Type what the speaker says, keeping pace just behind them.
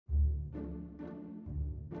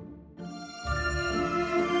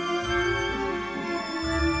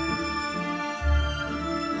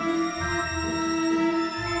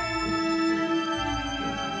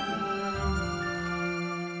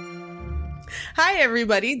Hi,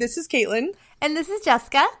 everybody. This is Caitlin. And this is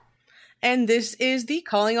Jessica. And this is the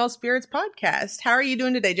Calling All Spirits podcast. How are you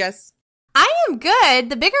doing today, Jess? I am good.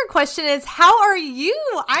 The bigger question is, how are you?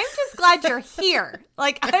 I'm just glad you're here.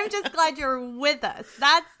 I'm just glad you're with us.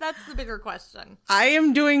 That's the bigger question. I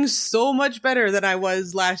am doing so much better than I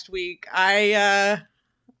was last week. I'm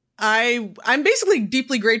basically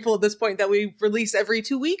deeply grateful at this point that we release every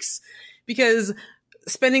 2 weeks, because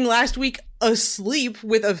spending last week asleep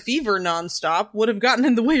with a fever nonstop would have gotten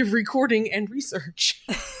in the way of recording and research.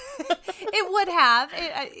 It would have.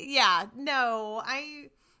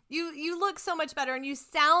 You look so much better and you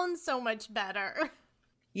sound so much better.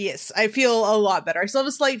 Yes, I feel a lot better. I still have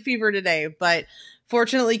a slight fever today, but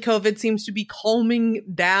fortunately COVID seems to be calming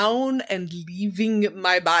down and leaving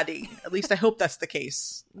my body. At least I hope that's the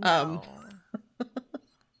case. No.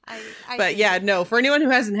 For anyone who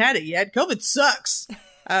hasn't had it yet, COVID sucks.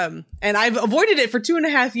 And I've avoided it for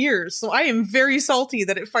 2.5 years, so I am very salty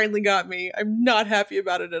that it finally got me. I'm not happy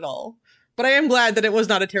about it at all. But I am glad that it was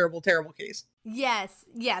not a terrible, terrible case. Yes,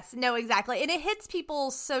 no, exactly. And it hits people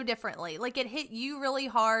so differently. It hit you really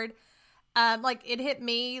hard. It hit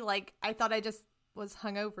me. I thought I just was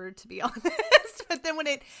hungover, to be honest. But then when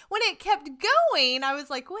it kept going, I was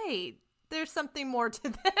like, wait, there's something more to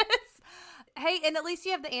this. Hey, and at least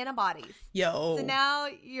you have the antibodies. Yo. So now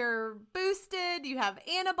you're boosted. You have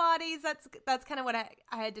antibodies. That's kind of what I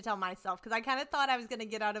had to tell myself, because I kind of thought I was going to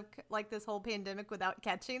get out of this whole pandemic without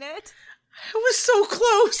catching it. I was so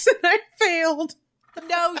close and I failed.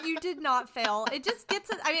 No, you did not fail. It just gets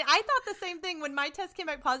it. I mean, I thought the same thing when my test came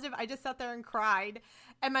back positive. I just sat there and cried.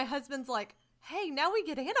 And my husband's like, hey, now we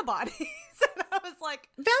get antibodies. And I was like,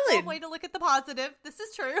 valid. Way to look at the positive. This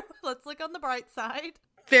is true. Let's look on the bright side.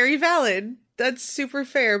 Very valid. That's super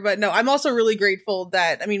fair. But no, I'm also really grateful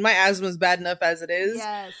that, my asthma is bad enough as it is.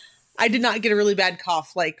 Yes. I did not get a really bad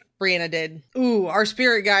cough like Brianna did. Ooh, our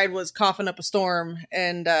spirit guide was coughing up a storm.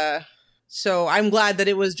 And so I'm glad that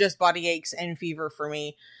it was just body aches and fever for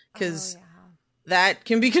me, because that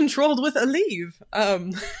can be controlled with Aleve.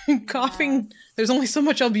 Coughing, yes. There's only so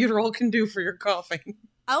much albuterol can do for your coughing.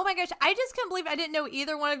 Oh my gosh, I just couldn't believe I didn't know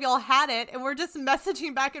either one of y'all had it, and we're just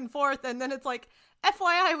messaging back and forth, and then it's like,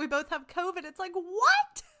 FYI, we both have COVID. It's like,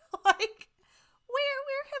 what? Where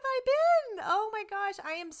have I been? Oh my gosh,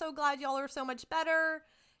 I am so glad y'all are so much better.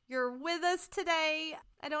 You're with us today.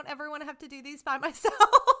 I don't ever want to have to do these by myself.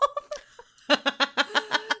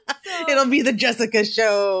 It'll be the Jessica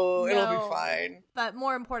show. No, it'll be fine. But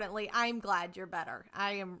more importantly, I'm glad you're better.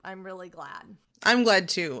 I'm really glad. I'm glad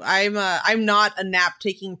too. I'm not a nap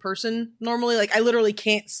taking person normally. I literally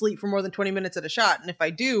can't sleep for more than 20 minutes at a shot. And if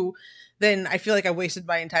I do, then I feel like I wasted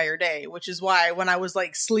my entire day, which is why when I was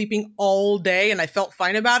sleeping all day and I felt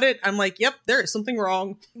fine about it, I'm like, yep, there is something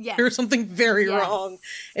wrong. Yes. There's something very wrong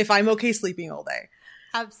if I'm okay sleeping all day.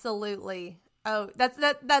 Absolutely. Oh,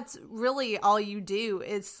 that's really all you do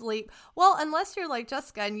is sleep. Well, unless you're like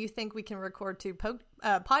Jessica and you think we can record 2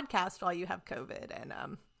 podcasts while you have COVID.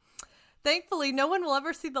 And thankfully, no one will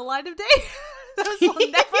ever see the light of day. Those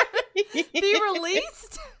will never be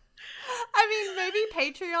released. Maybe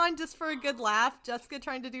Patreon just for a good laugh. Jessica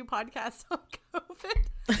trying to do podcasts on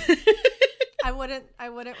COVID. I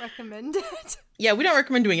wouldn't recommend it. Yeah, we don't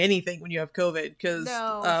recommend doing anything when you have COVID, because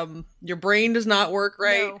your brain does not work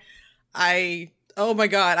right. No. Oh my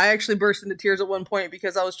God, I actually burst into tears at one point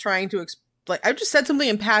because I was trying to I just said something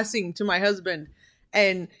in passing to my husband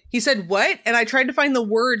and he said, what? And I tried to find the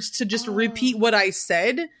words to just repeat what I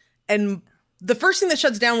said. And the first thing that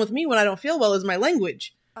shuts down with me when I don't feel well is my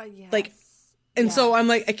language. Yes. So I'm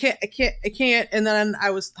like, I can't. And then I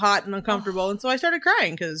was hot and uncomfortable. And so I started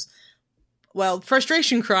crying because,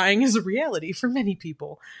 frustration crying is a reality for many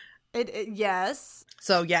people. Yes.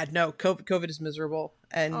 So yeah, no, COVID is miserable.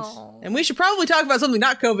 And we should probably talk about something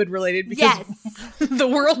not COVID related, because the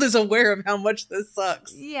world is aware of how much this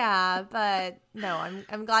sucks. Yeah, but no,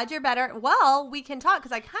 I'm glad you're better. Well, we can talk,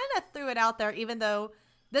 because I kind of threw it out there, even though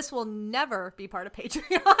this will never be part of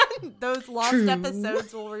Patreon. Those lost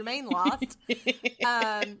episodes will remain lost. It's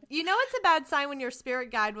a bad sign when your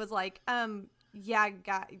spirit guide was like, guys,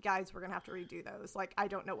 we're going to have to redo those. I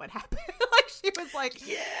don't know what happened. She was like,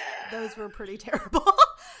 those were pretty terrible.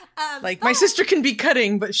 My sister can be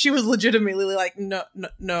cutting, but she was legitimately like,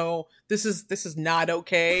 no, this is not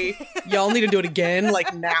okay. Y'all need to do it again,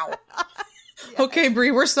 now. Yes. Okay,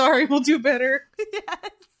 Brie, we're sorry. We'll do better.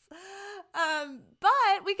 Yes.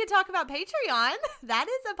 But we could talk about Patreon. That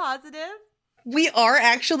is a positive. We are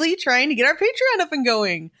actually trying to get our Patreon up and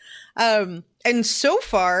going. And so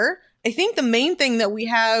far, I think the main thing that we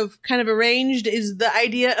have kind of arranged is the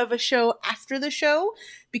idea of a show after the show,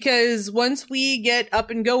 because once we get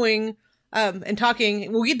up and going, and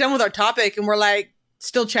talking. We'll get done with our topic and we're like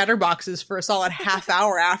still chatterboxes for a solid half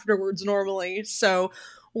hour afterwards normally. So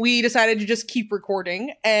we decided to just keep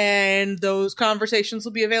recording, and those conversations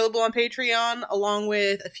will be available on Patreon along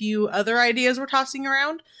with a few other ideas we're tossing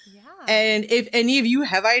around. Yeah. And if any of you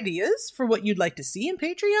have ideas for what you'd like to see in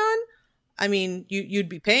Patreon, I mean, you'd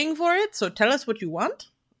be paying for it, so tell us what you want.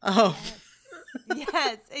 Oh.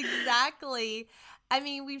 Yes, exactly. I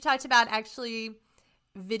mean, we've talked about actually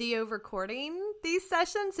video recording these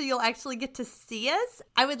sessions, so you'll actually get to see us.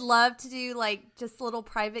 I would love to do like just little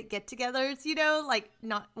private get-togethers, you know, like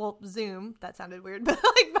not, well, Zoom, that sounded weird, but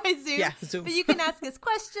like by Zoom. Yeah, Zoom. But you can ask us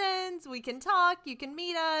questions, we can talk, you can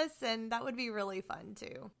meet us, and that would be really fun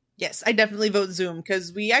too. Yes, I definitely vote Zoom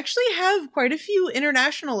because we actually have quite a few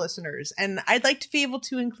international listeners, and I'd like to be able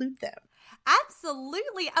to include them.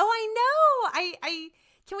 Absolutely. Oh, I know. I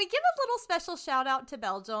can we give a little special shout out to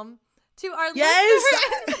Belgium? To our listeners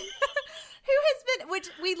who has been, which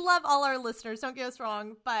we love all our listeners, don't get us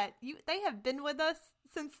wrong, but they have been with us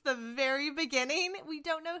since the very beginning. We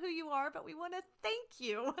don't know who you are, but we want to thank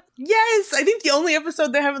you. Yes, I think the only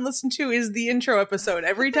episode they haven't listened to is the intro episode.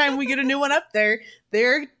 Every time we get a new one up there,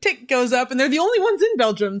 their tick goes up, and they're the only ones in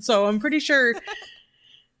Belgium, so I'm pretty sure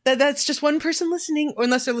that's just one person listening, or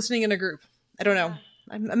unless they're listening in a group. I don't know.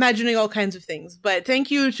 I'm imagining all kinds of things, but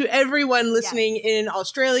thank you to everyone listening in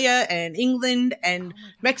Australia and England and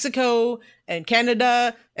Mexico and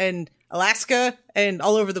Canada and Alaska and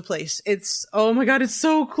all over the place. It's, oh my God, it's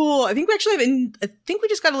so cool. I think we actually I think we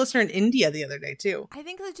just got a listener in India the other day too. I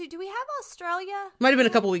think that do we have Australia? Might have been a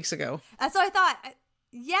couple weeks ago. That's what I thought.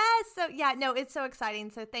 Yes. So yeah, no, it's so exciting.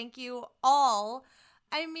 So thank you all.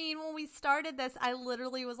 I mean, when we started this, I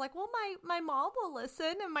literally was like, well, my mom will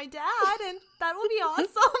listen and my dad, and that will be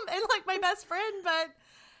awesome. And like my best friend. But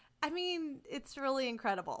I mean, it's really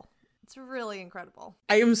incredible. It's really incredible.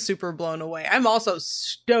 I am super blown away. I'm also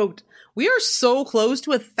stoked. We are so close to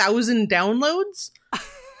 1,000 downloads.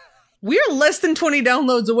 We are less than 20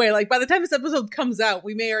 downloads away. Like by the time this episode comes out,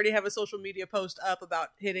 we may already have a social media post up about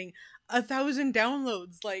hitting 1,000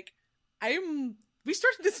 downloads. Like we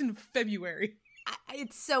started this in February.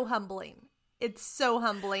 It's so humbling. It's so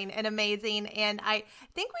humbling and amazing. And I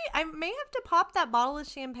think I may have to pop that bottle of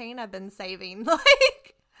champagne I've been saving.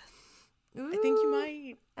 Like, ooh, I think you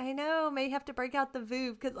might. I know. May have to break out the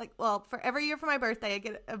Veuve because, like, well, for every year for my birthday, I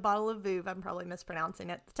get a bottle of Veuve. I'm probably mispronouncing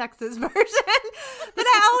it, the Texas version. But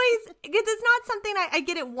I always, because it's not something I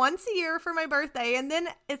get it once a year for my birthday. And then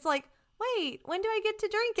it's like, wait, when do I get to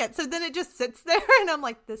drink it? So then it just sits there and I'm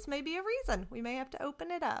like, this may be a reason. We may have to open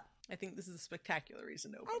it up. I think this is a spectacular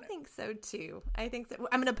reason to open it. I think so too. I think so.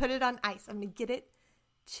 I'm going to put it on ice. I'm going to get it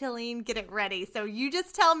chilling, get it ready. So you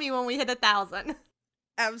just tell me when we hit 1,000.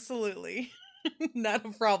 Absolutely. Not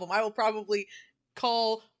a problem. I will probably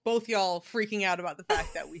call both y'all freaking out about the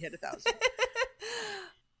fact that we hit 1,000.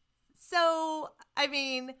 So, I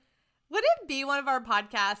mean, would it be one of our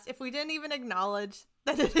podcasts if we didn't even acknowledge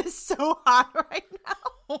that it is so hot right now?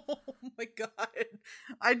 Oh my God.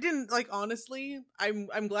 I didn't, like, honestly,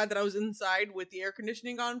 I'm glad that I was inside with the air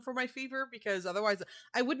conditioning on for my fever, because otherwise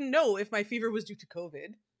I wouldn't know if my fever was due to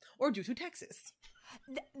COVID or due to Texas.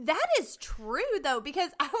 That is true, though,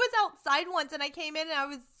 because I was outside once and I came in and I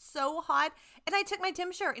was so hot and I took my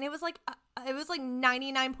temperature and it was like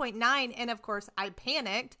 99.9. And of course I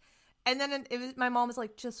panicked. And then my mom was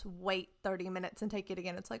like, just wait 30 minutes and take it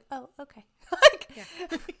again. It's like, oh, okay. Like, yeah.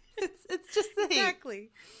 it's just the heat. Exactly.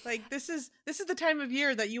 Like, this is the time of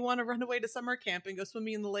year that you want to run away to summer camp and go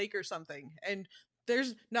swimming in the lake or something. And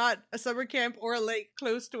there's not a summer camp or a lake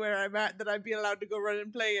close to where I'm at that I'd be allowed to go run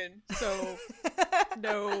and play in. So,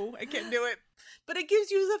 no, I can't do it. But it gives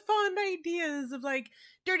you the fun ideas of, like,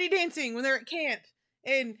 Dirty Dancing when they're at camp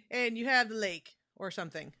and you have the lake or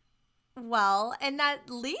something. Well, and that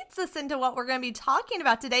leads us into what we're going to be talking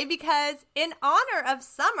about today, because in honor of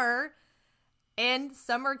summer and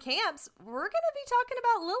summer camps, we're going to be talking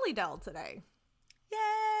about Lily Dell today.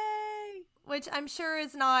 Yay! Which I'm sure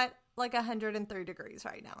is not like 103 degrees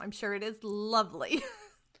right now. I'm sure it is lovely.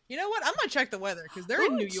 You know what? I'm going to check the weather because they're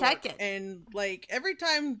in New York. Check it. And like every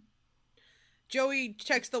time Joey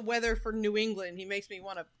checks the weather for New England, he makes me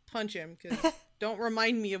want to punch him because don't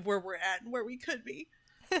remind me of where we're at and where we could be.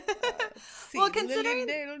 Well, considering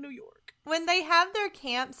Lilydale, New York, when they have their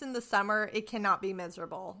camps in the summer, it cannot be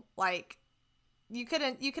miserable. Like you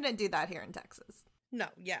couldn't do that here in Texas. No,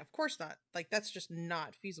 yeah, of course not. Like that's just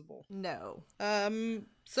not feasible. No.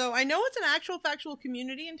 So I know it's an actual factual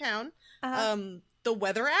community in town. The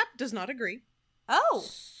weather app does not agree. Oh.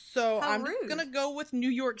 So I'm just gonna go with New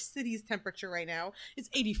York City's temperature right now. It's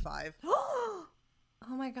 85. Oh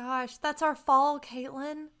my gosh, that's our fall,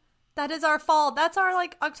 Caitlin. That is our fall. That's our,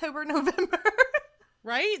 like, October, November.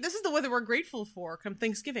 Right? This is the weather we're grateful for come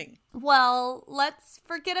Thanksgiving. Well, let's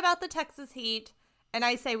forget about the Texas heat, and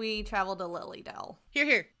I say we travel to Lilydale. Hear,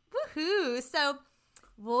 hear. Woohoo! So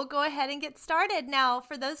we'll go ahead and get started. Now,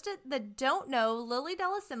 for those that don't know,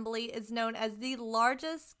 Lilydale Assembly is known as the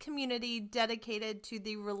largest community dedicated to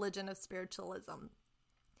the religion of spiritualism.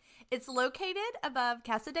 It's located above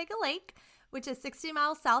Cassadaga Lake, which is 60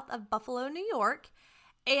 miles south of Buffalo, New York.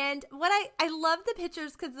 And what I love the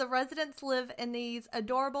pictures because the residents live in these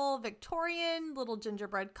adorable Victorian little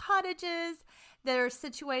gingerbread cottages that are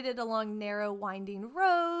situated along narrow winding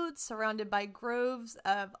roads surrounded by groves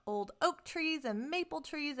of old oak trees and maple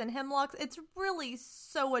trees and hemlocks. It's really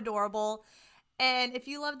so adorable. And if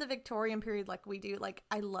you love the Victorian period like we do, like,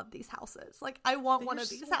 I love these houses. Like, I want one of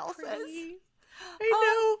these houses. Pretty.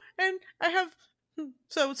 I know. And I have...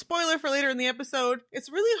 So, spoiler for later in the episode,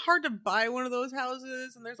 it's really hard to buy one of those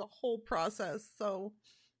houses, and there's a whole process, so...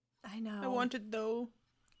 I know. I wanted, though.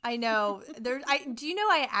 I know. Do you know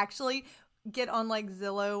I actually get on, like,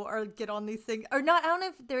 Zillow or get on these things? Or not, I don't know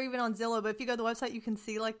if they're even on Zillow, but if you go to the website, you can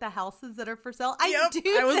see, like, the houses that are for sale. I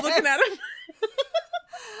was looking at them.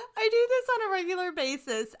 I do this on a regular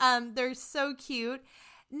basis. They're so cute.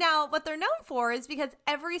 Now, what they're known for is because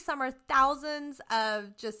every summer, thousands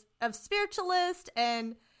of spiritualists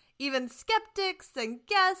and even skeptics and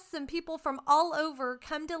guests and people from all over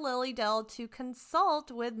come to Lilydale to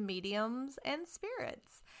consult with mediums and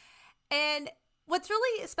spirits. And what's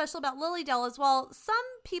really special about Lilydale as well, some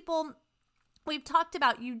people we've talked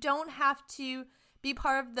about, you don't have to be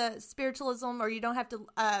part of the spiritualism or you don't have to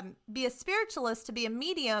be a spiritualist to be a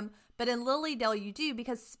medium, but in Lilydale you do,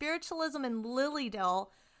 because spiritualism in Lilydale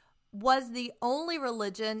was the only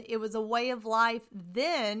religion. It was a way of life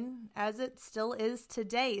then, as it still is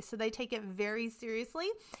today. So they take it very seriously.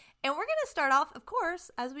 And we're going to start off, of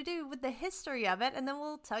course, as we do, with the history of it. And then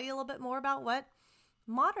we'll tell you a little bit more about what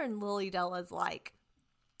modern Lilydale is like.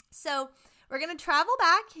 So we're going to travel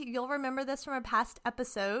back. You'll remember this from a past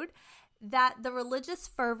episode, that the religious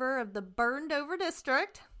fervor of the burned over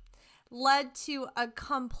district led to a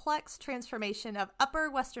complex transformation of upper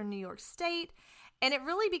Western New York State. And it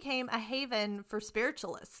really became a haven for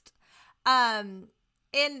spiritualists. And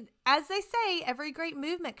as they say, every great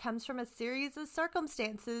movement comes from a series of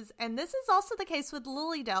circumstances. And this is also the case with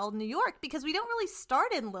Lilydale, New York, because we don't really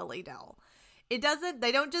start in Lilydale.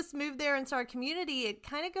 They don't just move there and start a community. It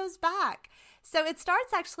kind of goes back. So it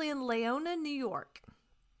starts actually in Leona, New York.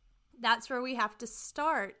 That's where we have to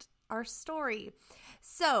start our story.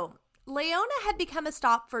 So Leona had become a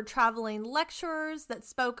stop for traveling lecturers that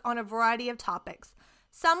spoke on a variety of topics.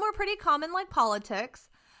 Some were pretty common, like politics,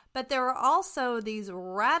 but there were also these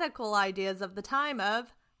radical ideas of the time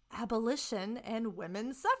of abolition and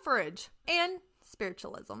women's suffrage and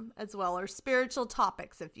spiritualism as well, or spiritual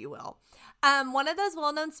topics, if you will. One of those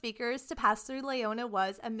well-known speakers to pass through Leona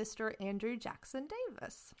was a Mr. Andrew Jackson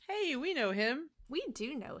Davis. Hey, we know him. We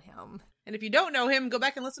do know him. And if you don't know him, go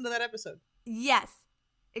back and listen to that episode. Yes.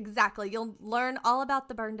 Exactly. You'll learn all about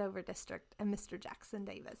the burned over district and Mr. Jackson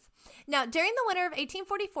Davis. Now, during the winter of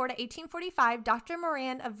 1844 to 1845, Dr.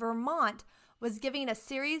 Moran of Vermont was giving a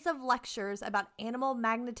series of lectures about animal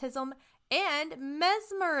magnetism and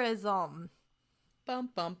mesmerism.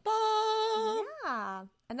 Bum, bum, bum. Yeah.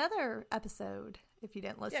 Another episode, if you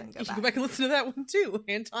didn't listen, go back and listen to that one too.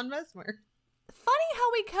 Anton Mesmer. Funny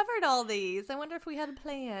how we covered all these. I wonder if we had a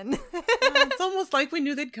plan. It's almost like we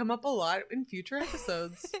knew they'd come up a lot in future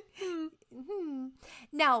episodes.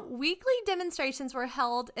 Now, weekly demonstrations were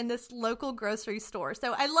held in this local grocery store.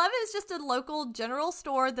 So I love it's just a local general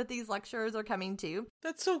store that these lecturers are coming to.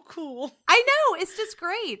 That's so cool. I know. It's just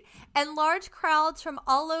great. And large crowds from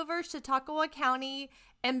all over Chautauqua County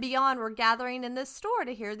and beyond were gathering in this store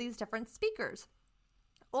to hear these different speakers,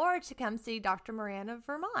 or to come see Dr. Moran of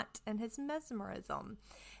Vermont and his mesmerism.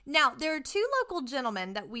 Now, there are two local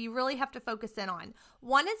gentlemen that we really have to focus in on.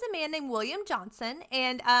 One is a man named William Johnson,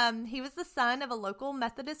 and he was the son of a local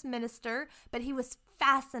Methodist minister, but he was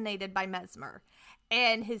fascinated by Mesmer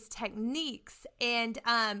and his techniques. And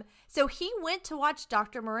so he went to watch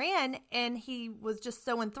Dr. Moran, and he was just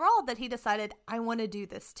so enthralled that he decided, I want to do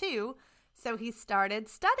this too. So he started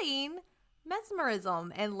studying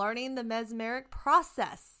mesmerism and learning the mesmeric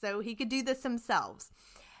process so he could do this himself.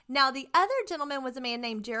 Now, the other gentleman was a man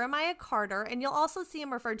named Jeremiah Carter, and you'll also see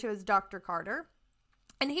him referred to as Dr. Carter.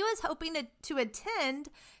 And he was hoping to attend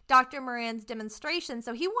Dr. Moran's demonstration,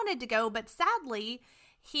 so he wanted to go, but sadly,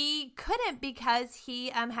 he couldn't because he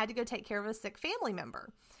had to go take care of a sick family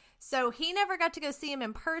member. So he never got to go see him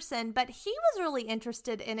in person, but he was really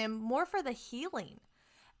interested in him more for the healing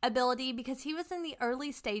ability because he was in the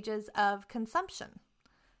early stages of consumption.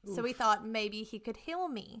 Oof. So he thought maybe he could heal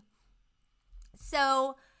me.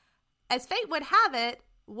 So as fate would have it,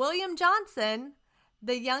 William Johnson,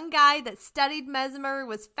 the young guy that studied Mesmer,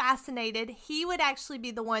 was fascinated. He would actually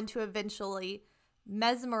be the one to eventually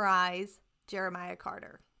mesmerize Jeremiah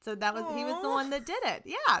Carter. So that was he was the one that did it.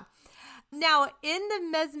 Yeah. Now, in the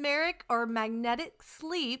mesmeric or magnetic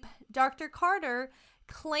sleep, Dr. Carter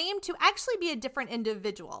claimed to actually be a different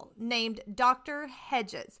individual named Dr.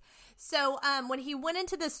 Hedges. So when he went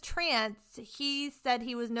into this trance, he said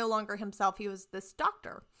he was no longer himself. He was this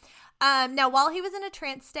doctor. Now, while he was in a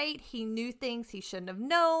trance state, he knew things he shouldn't have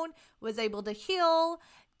known, was able to heal,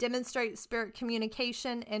 demonstrate spirit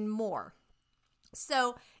communication, and more.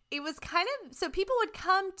 So it was so people would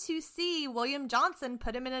come to see William Johnson,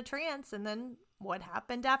 put him in a trance, and then what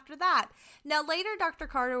happened after that? Now, later, Dr.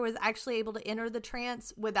 Carter was actually able to enter the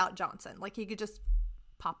trance without Johnson. Like, he could just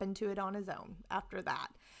pop into it on his own after that.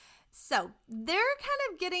 So they're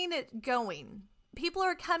kind of getting it going. People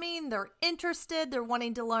are coming, they're interested, they're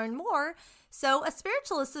wanting to learn more. So a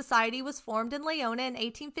spiritualist society was formed in Leona in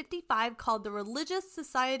 1855 called the Religious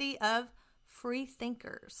Society of Free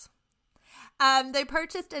Thinkers. They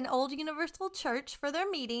purchased an old Universal Church for their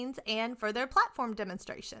meetings and for their platform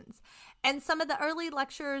demonstrations. And some of the early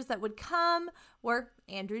lecturers that would come were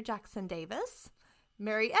Andrew Jackson Davis,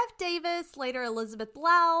 Mary F. Davis, later Elizabeth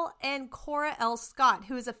Lau, and Cora L. Scott,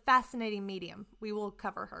 who is a fascinating medium. We will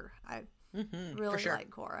cover her. I really like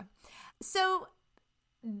Cora. So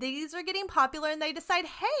these are getting popular, and they decide,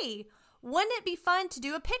 hey, wouldn't it be fun to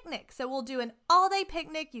do a picnic? So we'll do an all-day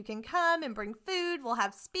picnic. You can come and bring food. We'll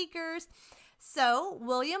have speakers. So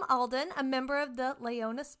William Alden, a member of the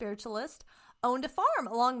Leona Spiritualist, owned a farm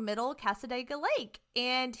along Middle Cassadaga Lake,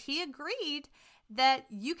 and he agreed that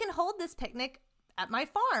you can hold this picnic at my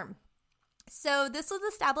farm. So this was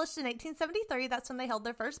established in 1873. That's when they held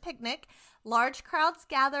their first picnic. Large crowds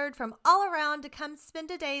gathered from all around to come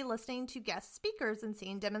spend a day listening to guest speakers and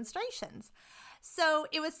seeing demonstrations. So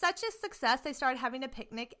it was such a success, they started having a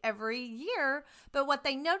picnic every year. But what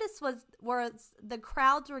they noticed was the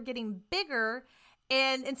crowds were getting bigger.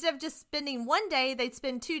 And instead of just spending one day, they'd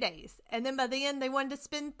spend 2 days. And then by the end, they wanted to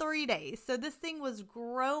spend 3 days. So this thing was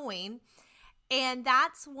growing. And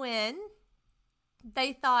that's when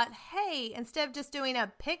they thought, hey, instead of just doing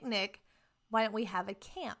a picnic, why don't we have a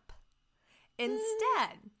camp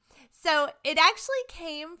instead? So it actually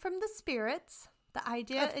came from the spirits. The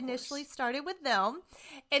idea initially started with them.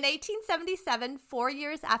 In 1877, 4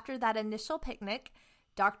 years after that initial picnic,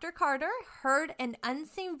 Dr. Carter heard an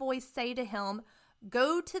unseen voice say to him,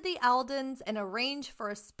 go to the Aldens and arrange for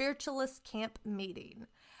a spiritualist camp meeting.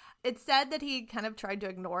 It said that he kind of tried to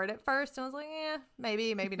ignore it at first and was like,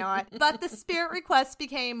 maybe not. But the spirit request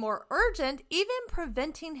became more urgent, even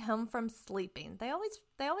preventing him from sleeping. They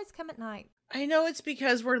always come at night. I know it's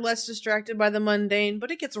because we're less distracted by the mundane,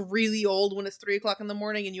 but it gets really old when it's 3 o'clock in the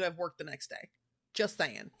morning and you have work the next day. Just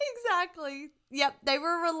saying. Exactly. Yep. They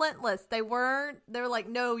were relentless. They were like,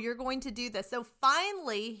 no, you're going to do this. So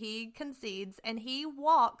finally he concedes and he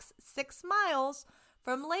walks 6 miles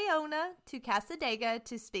from Leona to Cassadaga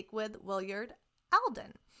to speak with Willard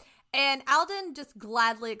Alden. And Alden just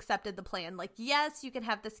gladly accepted the plan. Like, yes, you can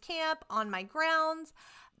have this camp on my grounds.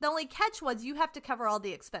 The only catch was you have to cover all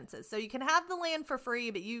the expenses. So you can have the land for free,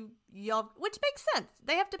 but y'all, which makes sense.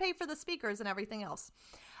 They have to pay for the speakers and everything else.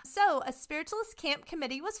 So a spiritualist camp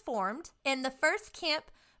committee was formed, and the first camp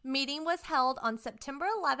meeting was held on September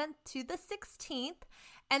 11th to the 16th,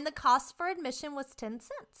 and the cost for admission was 10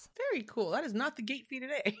 cents. Very cool. That is not the gate fee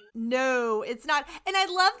today. No, it's not. And I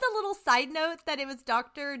love the little side note that it was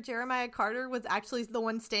Dr. Jeremiah Carter was actually the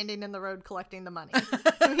one standing in the road collecting the money.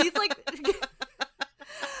 So he's like...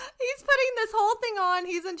 He's putting this whole thing on.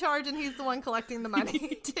 He's in charge, and he's the one collecting the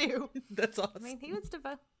money, too. That's awesome. I mean, he was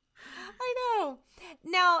I know.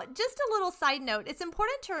 Now, just a little side note. It's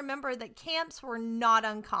important to remember that camps were not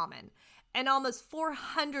uncommon, and almost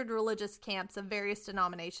 400 religious camps of various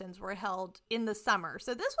denominations were held in the summer.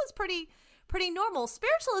 So this was pretty normal.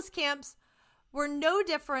 Spiritualist camps were no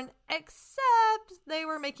different, except they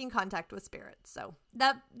were making contact with spirits. So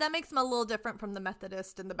that makes them a little different from the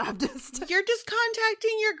Methodist and the Baptist. You're just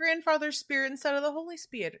contacting your grandfather's spirit instead of the Holy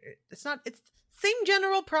Spirit. It's same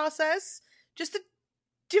general process, just a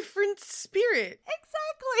different spirit.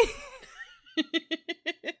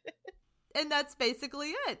 Exactly. And that's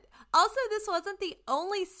basically it. Also, this wasn't the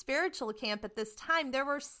only spiritual camp at this time. There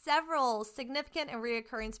were several significant and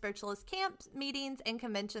reoccurring spiritualist camp meetings and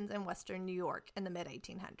conventions in Western New York in the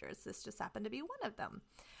mid-1800s. This just happened to be one of them.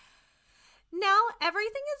 Now,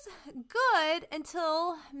 everything is good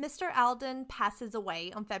until Mr. Alden passes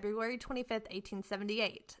away on February 25th,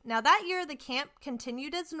 1878. Now, that year, the camp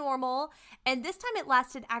continued as normal, and this time it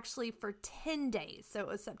lasted actually for 10 days. So it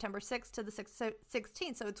was September 6th to the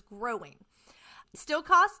 16th, so it's growing. Still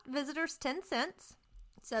cost visitors 10 cents,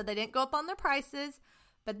 so they didn't go up on their prices,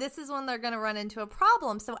 but this is when they're going to run into a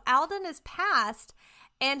problem. So Alden is passed,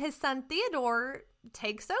 and his son Theodore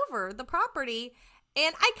takes over the property.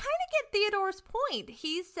 And I kind of get Theodore's point.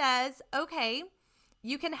 He says, okay,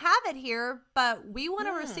 you can have it here, but we want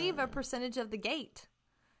to receive a percentage of the gate.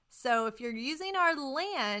 So if you're using our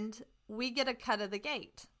land, we get a cut of the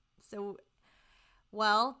gate. So,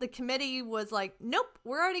 well, the committee was like, nope,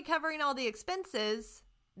 we're already covering all the expenses.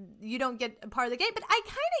 You don't get a part of the gate. But I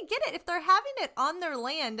kind of get it. If they're having it on their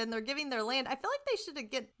land and they're giving their land, I feel like they should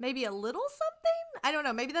get maybe a little something. I don't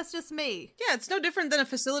know. Maybe that's just me. Yeah, it's no different than a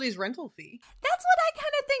facilities rental fee. That's what I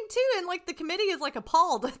kind of think too. And like the committee is like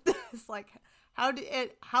appalled at this. Like,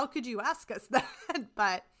 how could you ask us that?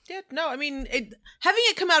 But yeah, no, I mean, having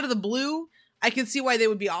it come out of the blue, I can see why they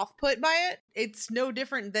would be off-put by it. It's no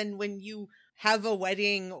different than when you have a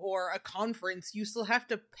wedding or a conference, you still have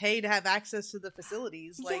to pay to have access to the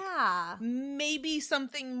facilities. Like, yeah. Maybe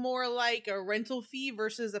something more like a rental fee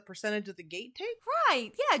versus a percentage of the gate take?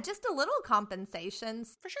 Right. Yeah, just a little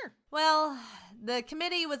compensations. For sure. Well, the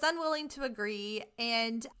committee was unwilling to agree,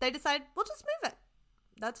 and they decided, we'll just move it.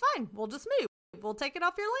 That's fine. We'll just move. We'll take it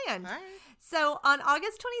off your land. All right. So on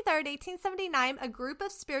August 23rd, 1879, a group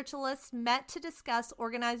of spiritualists met to discuss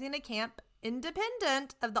organizing a camp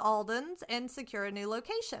independent of the Aldens and secure a new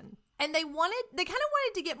location. And they kind of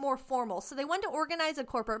wanted to get more formal. So they wanted to organize a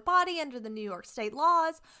corporate body under the New York state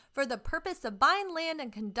laws for the purpose of buying land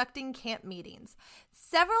and conducting camp meetings.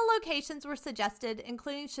 Several locations were suggested,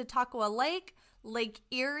 including Chautauqua Lake, Lake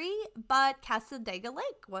Erie, but Cassadaga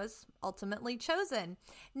Lake was ultimately chosen.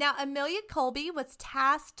 Now, Amelia Colby was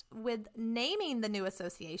tasked with naming the new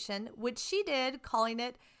association, which she did, calling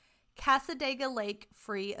it Cassadaga Lake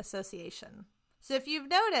Free Association. So if you've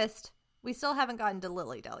noticed, we still haven't gotten to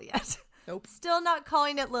Lilydale yet. Nope. Still not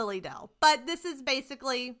calling it Lilydale, but this is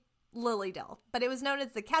basically Lilydale. But it was known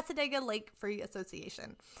as the Cassadaga Lake Free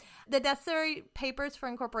Association. The necessary papers for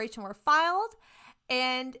incorporation were filed,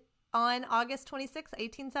 and on August 26,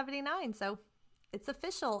 1879. So it's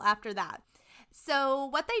official after that. So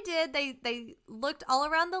what they did, they looked all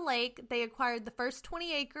around the lake. They acquired the first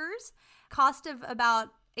 20 acres, cost of about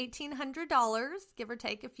 $1,800, give or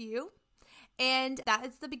take a few. And that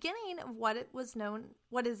is the beginning of what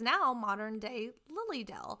is now modern day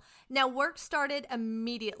Lilydale. Now, work started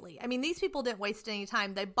immediately. I mean, these people didn't waste any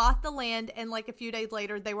time. They bought the land, and like a few days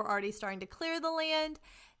later, they were already starting to clear the land.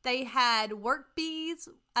 They had work bees,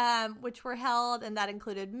 which were held, and that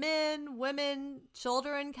included men, women,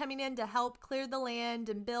 children coming in to help clear the land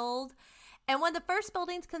and build. And one of the first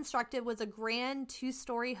buildings constructed was a grand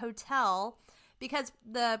 2-story hotel, because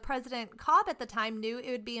the President Cobb at the time knew it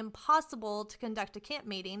would be impossible to conduct a camp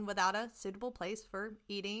meeting without a suitable place for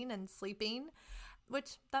eating and sleeping,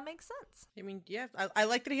 which that makes sense. I mean, yeah, I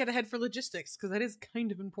like that he had a head for logistics, because that is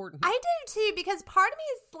kind of important. I do too, because part of me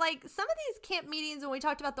is like, some of these camp meetings, when we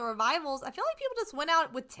talked about the revivals, I feel like people just went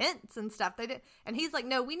out with tents and stuff. They did, and he's like,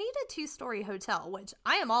 no, we need a 2-story hotel, which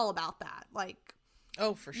I am all about that. Like,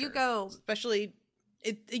 oh, for sure. You go, especially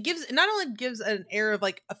it not only gives an air of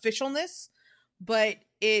like officialness, but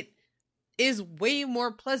it is way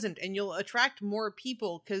more pleasant, and you'll attract more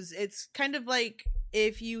people, because it's kind of like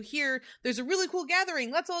if you hear there's a really cool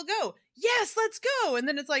gathering, let's all go. Yes, let's go. And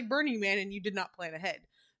then it's like Burning Man and you did not plan ahead.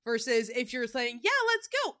 Versus if you're saying, yeah, let's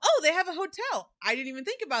go. Oh, they have a hotel. I didn't even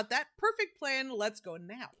think about that. Perfect plan. Let's go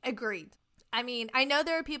now. Agreed. I mean, I know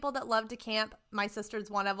there are people that love to camp. My sister's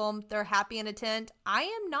one of them. They're happy in a tent. I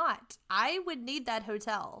am not. I would need that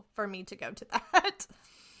hotel for me to go to that.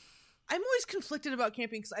 I'm always conflicted about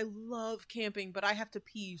camping because I love camping, but I have to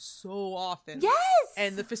pee so often. Yes!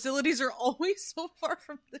 And the facilities are always so far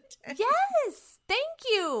from the tent. Yes! Thank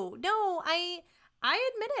you! No, I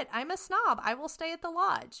admit it. I'm a snob. I will stay at the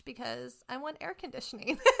lodge because I want air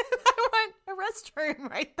conditioning. I want a restroom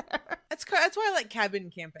right there. That's why I like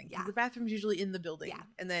cabin camping. Yeah. The bathroom's usually in the building. Yeah.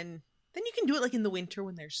 And then you can do it like in the winter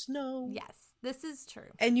when there's snow. Yes, this is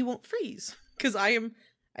true. And you won't freeze because I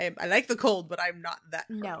like the cold, but I'm not that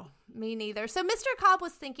crummy. No, me neither. So Mr. Cobb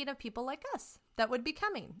was thinking of people like us that would be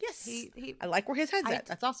coming. Yes. I like where his head's at.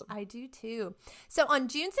 That's awesome. I do too. So on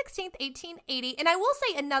June 16th, 1880, and I will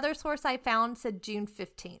say another source I found said June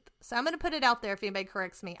 15th. So I'm going to put it out there if anybody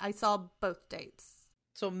corrects me. I saw both dates.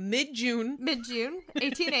 So mid-June. Mid-June,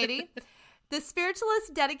 1880. The spiritualists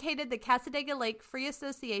dedicated the Cassadaga Lake Free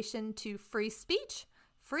Association to free speech,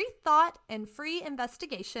 free thought and free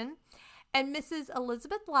investigation. And Mrs.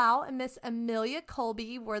 Elizabeth Lau and Miss Amelia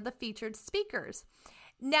Colby were the featured speakers.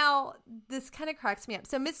 Now, this kind of cracks me up.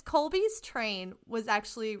 So Miss Colby's train was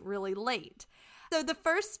actually really late. So the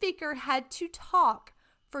first speaker had to talk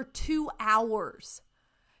for 2 hours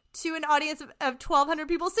to an audience of 1,200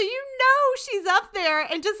 people. So you know she's up there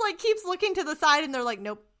and just like keeps looking to the side and they're like,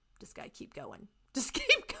 nope, just gotta keep going. Just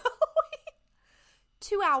keep going.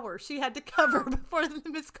 2 hours she had to cover before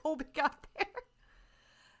Miss Colby got there.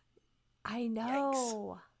 I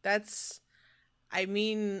know. Yikes.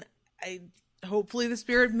 Hopefully the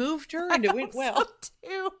spirit moved her and it went well. So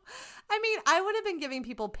too. I mean, I would have been giving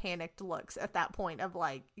people panicked looks at that point of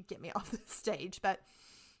like, get me off the stage, but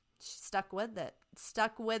she stuck with it.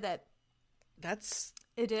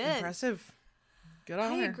 It is impressive. Good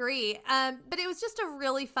on her. I agree. But it was just a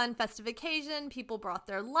really fun festive occasion. People brought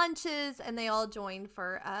their lunches and they all joined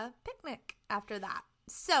for a picnic after that.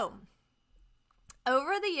 So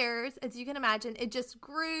over the years, as you can imagine, it just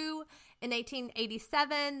grew. In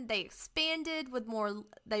 1887, they expanded with more,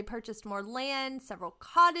 they purchased more land. Several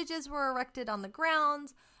cottages were erected on the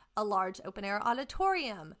grounds, a large open-air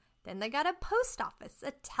auditorium. Then they got a post office,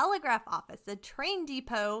 a telegraph office, a train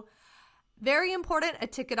depot. Very important, a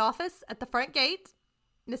ticket office at the front gate.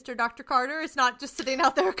 Mr. Dr. Carter is not just sitting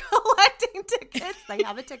out there collecting tickets. They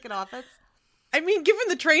have a ticket office. I mean, given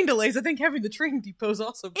the train delays, I think having the train depot is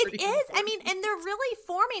also pretty It is. Important. I mean, and they're really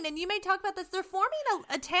forming, and you may talk about this, they're forming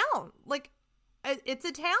a town. Like, it's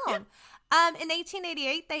a town. Yeah. In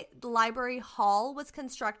 1888, the Library Hall was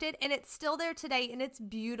constructed, and it's still there today, and it's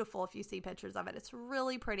beautiful if you see pictures of it. It's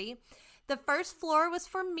really pretty. The first floor was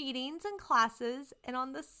for meetings and classes, and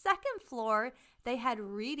on the second floor, they had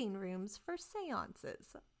reading rooms for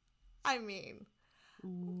seances. I mean...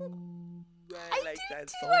 Ooh, I like do that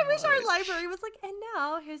too. So I wish our library was like, and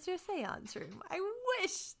now here's your seance room. I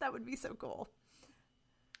wish that would be so cool.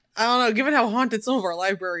 I don't know. Given how haunted some of our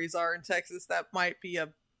libraries are in Texas, that might be a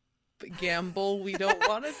gamble we don't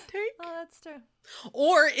want to take. Oh, that's true.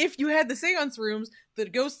 Or if you had the seance rooms, the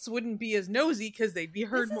ghosts wouldn't be as nosy because they'd be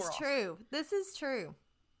heard more often. This is true.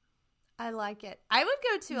 I like it. I would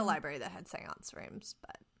go to a library that had seance rooms,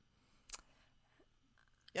 but...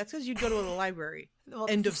 That's because you'd go to the library. Well,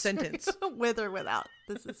 end of sentence. With or without.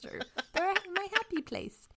 This is true. They're my happy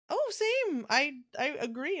place. Oh, same. I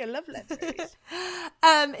agree. I love libraries.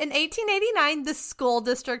 In 1889, the school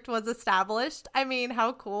district was established. I mean,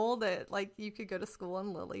 how cool that like you could go to school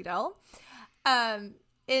in Lilydale.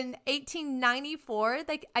 In 1894,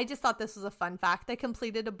 I just thought this was a fun fact. They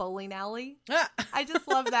completed a bowling alley. I just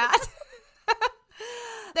love that.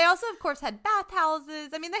 They also, of course, had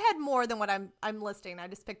bathhouses. I mean, they had more than what I'm listing. I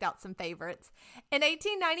just picked out some favorites. In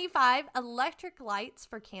 1895, electric lights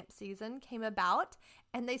for camp season came about,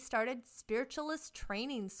 and they started spiritualist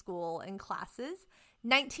training school and classes.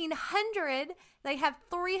 1900, they have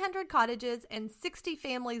 300 cottages and 60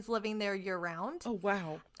 families living there year-round. Oh,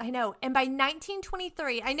 wow. I know. And by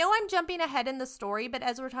 1923, I know I'm jumping ahead in the story, but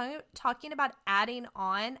as we're talking about adding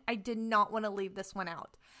on, I did not want to leave this one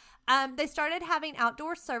out. They started having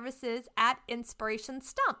outdoor services at Inspiration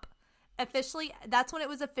Stump. That's when it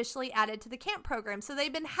was officially added to the camp program. So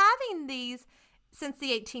they've been having these since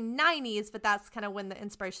the 1890s, but that's kind of when the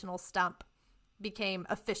Inspirational Stump became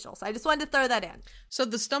official. So I just wanted to throw that in. So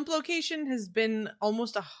the Stump location has been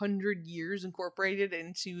almost 100 years incorporated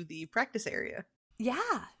into the practice area.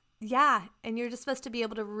 Yeah. And you're just supposed to be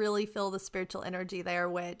able to really feel the spiritual energy there,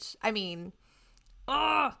 which, I mean,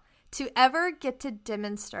 to ever get to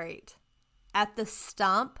demonstrate at the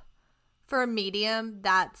Stump for a medium,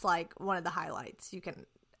 that's like one of the highlights you can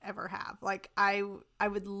ever have. Like I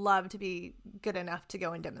would love to be good enough to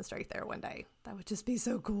go and demonstrate there one day. That would just be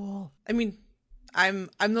so cool. I mean, I'm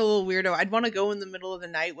the little weirdo. I'd want to go in the middle of the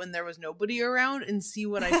night when there was nobody around and see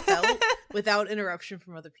what I felt without interruption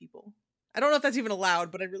from other people. I don't know if that's even allowed,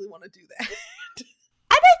 but I really want to do that.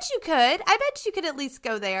 I bet you could. I bet you could at least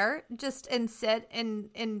go there just and sit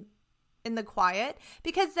in the quiet,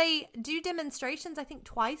 because they do demonstrations, I think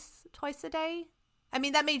twice a day. I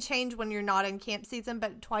mean, that may change when you're not in camp season,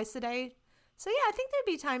 but twice a day. So yeah, I think there'd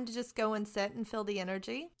be time to just go and sit and feel the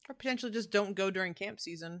energy. Or potentially just don't go during camp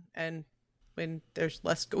season and when there's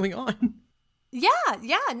less going on. Yeah,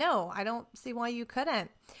 no, I don't see why you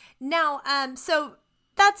couldn't. Now, so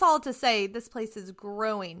that's all to say this place is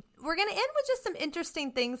growing. We're going to end with just some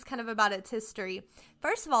interesting things kind of about its history.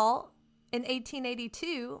 First of all, in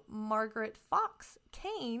 1882, Margaret Fox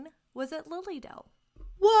Kane was at Lilydale.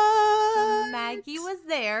 What? So Maggie was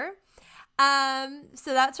there.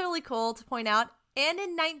 So that's really cool to point out. And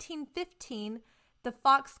in 1915, The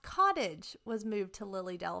Fox Cottage was moved to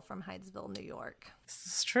Lilydale from Hydesville, New York. This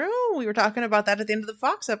is true. We were talking about that at the end of the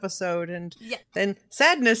Fox episode, and then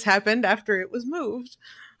sadness happened after it was moved.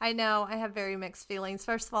 I know. I have very mixed feelings.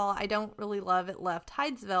 First of all, I don't really love it left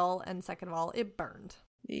Hydesville, and second of all, it burned.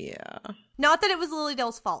 Yeah. Not that it was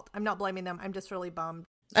Lilydale's fault. I'm not blaming them. I'm just really bummed.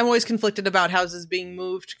 I'm always conflicted about houses being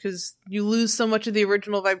moved because you lose so much of the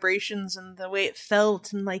original vibrations and the way it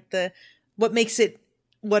felt and like what makes it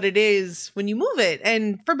what it is when you move it.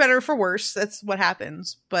 And for better or for worse, that's what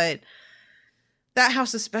happens. But that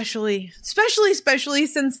house especially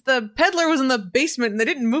since the peddler was in the basement and they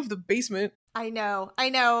didn't move the basement. I know.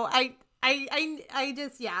 I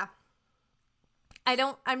just, yeah.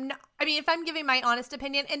 If I'm giving my honest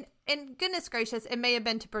opinion, and goodness gracious, it may have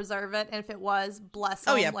been to preserve it, and if it was, bless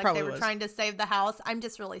them, like they were trying to save the house. I'm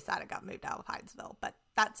just really sad it got moved out of Hydesville, but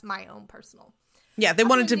that's my own personal. Yeah, they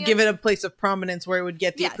wanted to give it a place of prominence where it would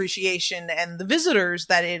get the appreciation and the visitors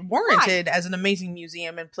that it warranted as an amazing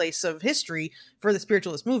museum and place of history for the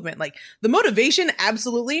spiritualist movement. Like, the motivation,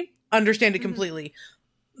 absolutely, understand it completely.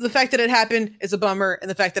 The fact that it happened is a bummer, and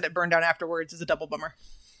the fact that it burned down afterwards is a double bummer.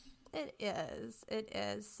 It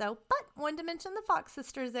is. So, but wanted to mention the Fox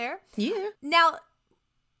sisters there. Yeah. Now,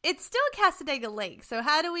 it's still Cassadaga Lake, so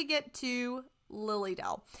how do we get to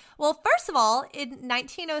Lilydale? Well, first of all, in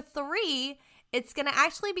 1903, it's going to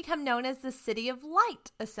actually become known as the City of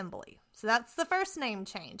Light Assembly. So that's the first name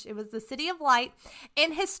change. It was the City of Light,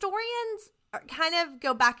 and historians kind of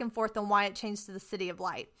go back and forth on why it changed to the City of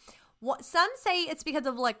Light. Some say it's because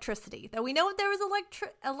of electricity, though we know there was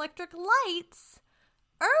electric lights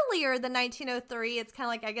earlier than 1903. It's kind of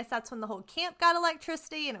like, I guess that's when the whole camp got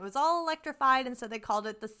electricity and it was all electrified, and so they called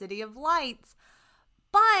it the City of Lights.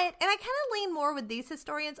 But, and I kind of lean more with these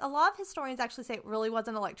historians, a lot of historians actually say it really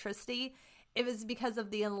wasn't electricity. It was because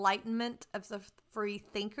of the enlightenment of the free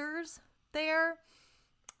thinkers there.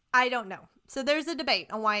 I don't know. So there's a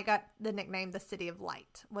debate on why it got the nickname the City of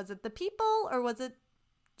Light. Was it the people or was it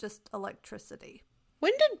just electricity?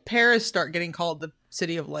 When did Paris start getting called the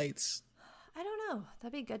City of Lights? I don't know.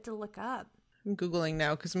 That'd be good to look up. I'm Googling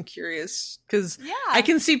now because I'm curious. Because I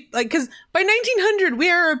can see, like, because by 1900,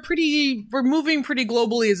 we're moving pretty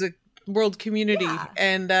globally as a world community. Yeah.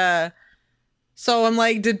 And so I'm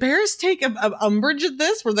like, did Paris take umbrage at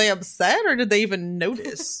this? Were they upset or did they even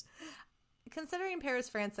notice? Considering Paris,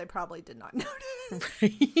 France, they probably did not notice.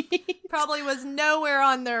 Right. Probably was nowhere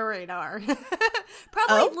on their radar.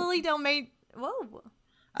 Probably Lilydale made... Whoa.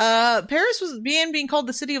 Paris began being called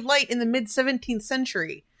the City of Light in the mid-17th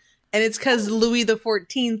century. And it's because Louis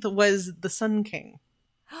XIV was the Sun King.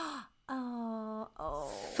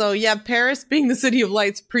 Oh. So yeah, Paris being the City of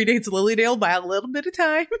Lights predates Lilydale by a little bit of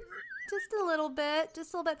time. Just a little bit.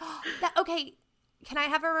 Okay, can I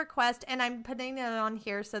have a request? And I'm putting it on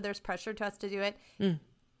here, so there's pressure to us to do it.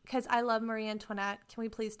 Because I love Marie Antoinette. Can we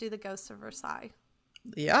please do the Ghosts of Versailles?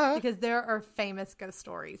 Yeah. Because there are famous ghost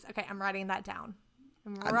stories. Okay, I'm writing that down.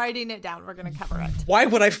 I'm writing it down. We're going to cover it. Why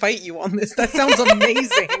would I fight you on this? That sounds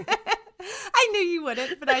amazing. I knew you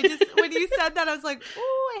wouldn't, but when you said that, I was like,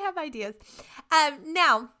 oh, I have ideas.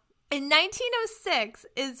 Now, in 1906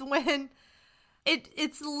 is when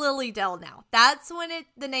it's Lilydale now. That's when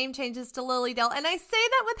the name changes to Lilydale. And I say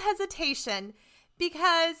that with hesitation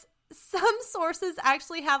because some sources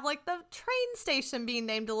actually have like the train station being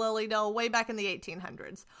named Lilydale way back in the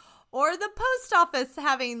 1800s. Or the post office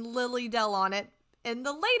having Lilydale on it in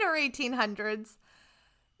the later 1800s.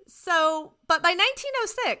 So, but by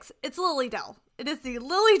 1906, it's Lilydale. It is the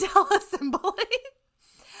Lilydale Assembly.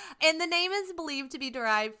 And the name is believed to be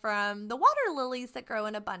derived from the water lilies that grow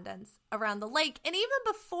in abundance around the lake. And even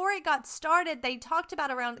before it got started, they talked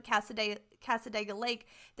about around Cassadaga Lake,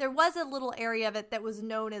 there was a little area of it that was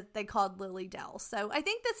known as, they called Lilydale. So I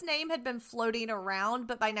think this name had been floating around,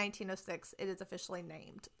 but by 1906, it is officially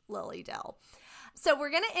named Lilydale. So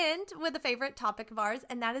we're going to end with a favorite topic of ours,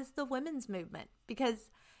 and that is the women's movement.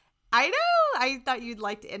 Because I thought you'd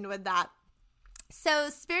like to end with that. So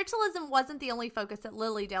spiritualism wasn't the only focus at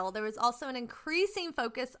Lilydale. There was also an increasing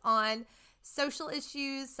focus on social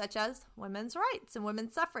issues such as women's rights and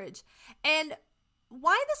women's suffrage. And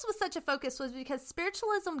why this was such a focus was because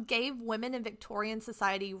spiritualism gave women in Victorian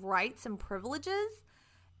society rights and privileges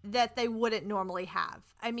that they wouldn't normally have.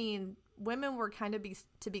 I mean, women were kind of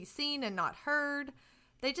to be seen and not heard.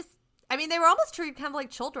 They were almost treated kind of like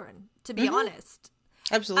children, to be honest.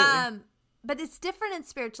 Absolutely. But it's different in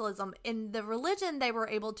spiritualism. In the religion, they were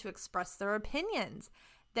able to express their opinions.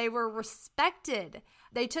 They were respected.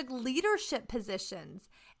 They took leadership positions.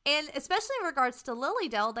 And especially in regards to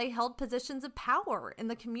Lilydale, they held positions of power in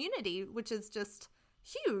the community, which is just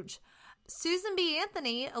huge. Susan B.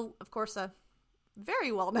 Anthony, of course, a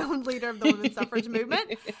very well-known leader of the women's suffrage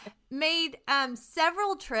movement, made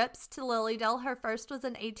several trips to Lily Dale. Her first was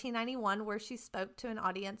in 1891, where she spoke to an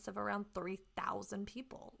audience of around 3,000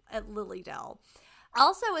 people at Lily Dale.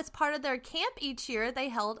 Also, as part of their camp each year, they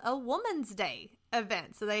held a Women's Day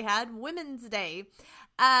event. So they had Women's Day.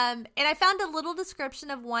 And I found a little description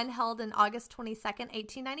of one held on August 22nd,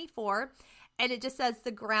 1894. And it just says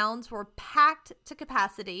the grounds were packed to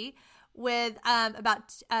capacity with about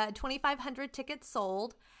 2,500 tickets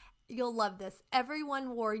sold. You'll love this.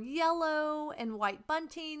 Everyone wore yellow and white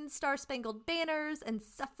bunting, star-spangled banners, and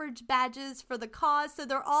suffrage badges for the cause. So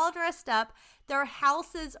they're all dressed up. Their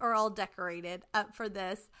houses are all decorated up for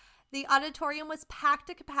this. The auditorium was packed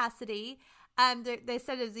to capacity. They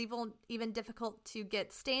said it was even difficult to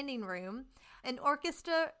get standing room. An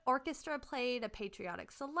orchestra played a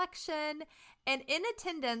patriotic selection. And in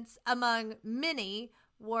attendance among many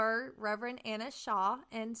were Reverend Anna Shaw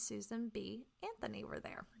and Susan B. Anthony were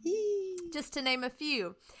there, just to name a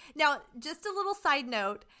few. Now, just a little side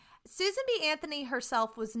note, Susan B. Anthony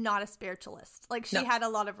herself was not a spiritualist. Like, she had a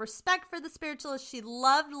lot of respect for the spiritualists. She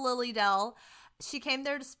loved Lily Dale. She came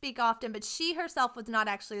there to speak often, but she herself was not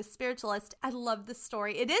actually a spiritualist. I love this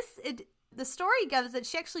story. The story goes that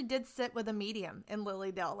she actually did sit with a medium in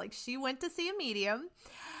Lily Dale. Like, she went to see a medium.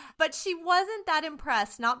 But she wasn't that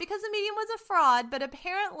impressed, not because the medium was a fraud, but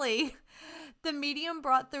apparently the medium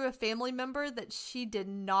brought through a family member that she did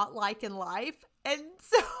not like in life. And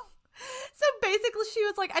so basically she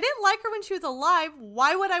was like, I didn't like her when she was alive.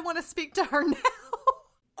 Why would I want to speak to her now?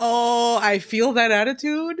 Oh, I feel that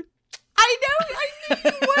attitude. I knew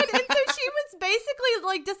you would. And so she was basically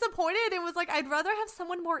like disappointed and was like, I'd rather have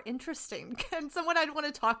someone more interesting and someone I'd want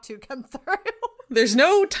to talk to come through. There's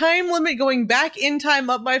no time limit going back in time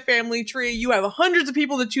up my family tree. You have hundreds of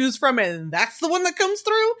people to choose from, and that's the one that comes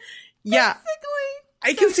through? Yeah. Basically.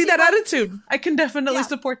 I can see that attitude. I can definitely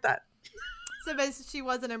support that. So basically, she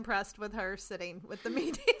wasn't impressed with her sitting with the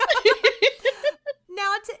media.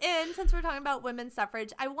 Now, to end, since we're talking about women's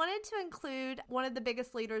suffrage, I wanted to include one of the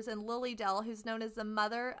biggest leaders in Lily Dale, who's known as the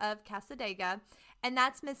mother of Cassadaga, and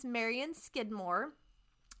that's Miss Marion Skidmore,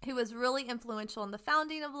 who was really influential in the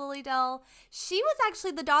founding of Lily Dale. She was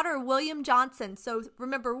actually the daughter of William Johnson. So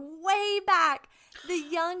remember, way back, the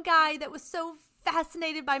young guy that was so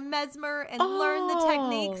fascinated by Mesmer and learned the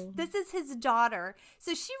techniques. This is his daughter.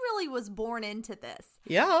 So she really was born into this.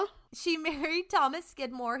 Yeah. She married Thomas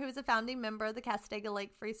Skidmore, who was a founding member of the Cassadaga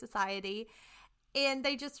Lake Free Society. And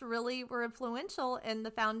they just really were influential in the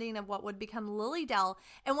founding of what would become Lily Dale.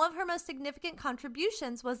 And one of her most significant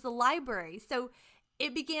contributions was the library. So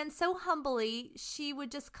it began so humbly, she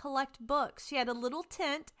would just collect books. She had a little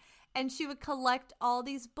tent, and she would collect all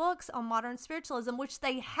these books on modern spiritualism, which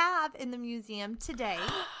they have in the museum today.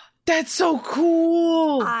 That's so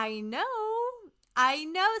cool. I know.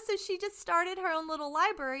 So she just started her own little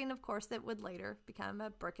library, and of course it would later become a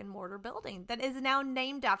brick and mortar building that is now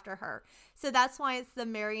named after her. So that's why it's the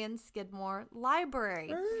Marion Skidmore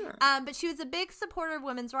Library. But she was a big supporter of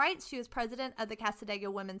women's rights. She was president of the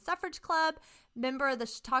Cassadaga Women's Suffrage Club, member of the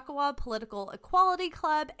Chautauqua Political Equality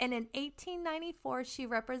Club, and in 1894 she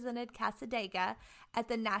represented Cassadaga at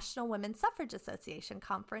the National Women's Suffrage Association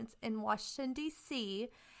Conference in Washington, D.C.,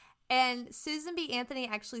 and Susan B. Anthony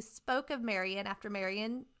actually spoke of Marion after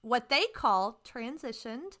Marion, what they call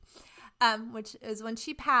transitioned, which is when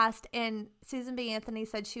she passed. And Susan B. Anthony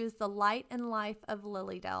said she was the light and life of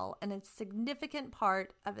Lily Dale and a significant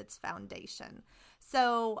part of its foundation.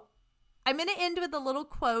 So I'm going to end with a little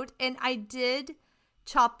quote, and I did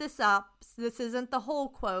chop this up. This isn't the whole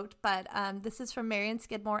quote, but this is from Marion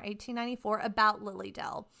Skidmore, 1894, about Lily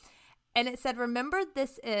Dale. And it said, remember,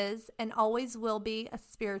 this is and always will be a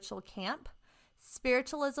spiritual camp.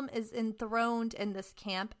 Spiritualism is enthroned in this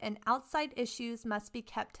camp, and outside issues must be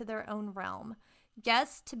kept to their own realm.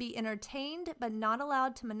 Guests to be entertained, but not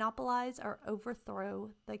allowed to monopolize or overthrow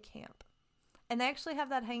the camp. And they actually have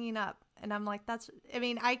that hanging up. And I'm like,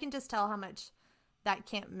 I can just tell how much that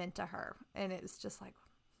camp meant to her. And it was just like,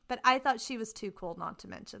 but I thought she was too cool not to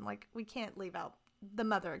mention. Like, we can't leave out the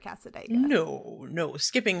mother of Cassadaga. No.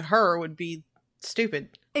 Skipping her would be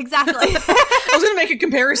stupid. Exactly. I was going to make a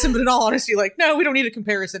comparison, but in all honesty, no, we don't need a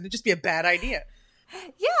comparison. It'd just be a bad idea.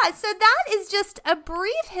 Yeah, so that is just a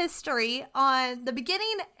brief history on the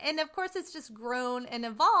beginning. And of course, it's just grown and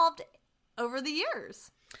evolved over the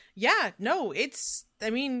years. Yeah, no,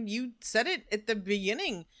 you said it at the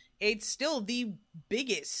beginning. It's still the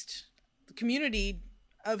biggest community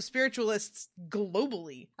of spiritualists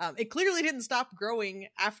globally. It clearly didn't stop growing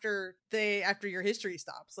after your history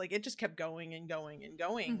stops. It just kept going and going and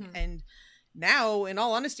going. Mm-hmm. And now, in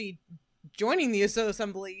all honesty, joining the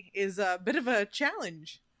assembly is a bit of a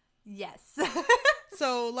challenge. Yes.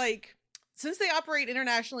 So, like, since they operate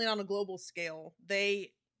internationally on a global scale,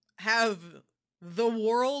 they have the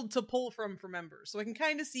world to pull from for members. So I can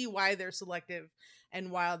kind of see why they're selective and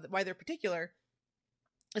why they're particular,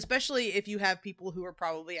 especially if you have people who are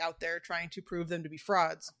probably out there trying to prove them to be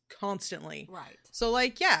frauds constantly. Right. So,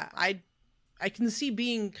 like, yeah, I can see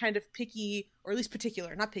being kind of picky, or at least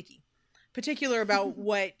particular about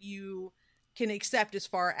what you can accept as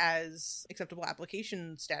far as acceptable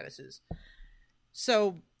application statuses.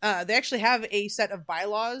 So they actually have a set of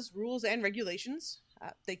bylaws, rules, and regulations.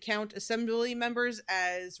 They count assembly members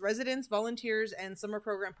as residents, volunteers, and summer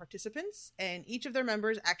program participants, and each of their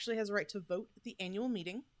members actually has a right to vote at the annual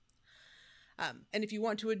meeting. And if you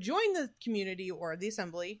want to join the community or the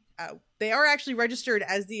assembly, they are actually registered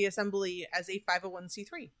as the assembly as a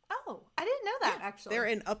 501c3. Oh, I didn't know that, actually. They're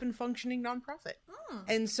an up and functioning nonprofit.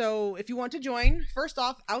 And so if you want to join, first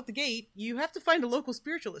off, out the gate, you have to find a local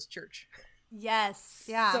spiritualist church. Yes.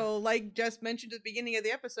 Yeah. So like just mentioned at the beginning of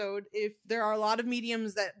the episode, if there are a lot of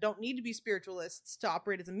mediums that don't need to be spiritualists to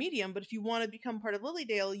operate as a medium, but if you want to become part of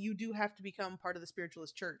Lilydale, you do have to become part of the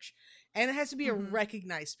spiritualist church. And it has to be a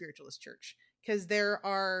recognized spiritualist church, because there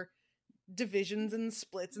are divisions and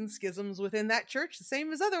splits and schisms within that church, the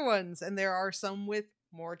same as other ones. And there are some with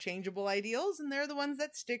more changeable ideals, and they're the ones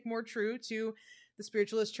that stick more true to the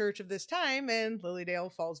spiritualist church of this time, and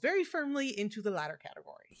Lilydale falls very firmly into the latter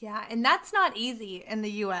category. Yeah, and that's not easy in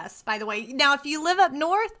the U.S., by the way. Now, if you live up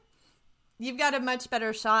north, you've got a much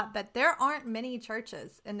better shot, but there aren't many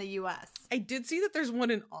churches in the U.S. I did see that there's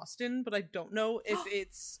one in Austin, but I don't know if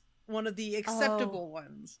it's one of the acceptable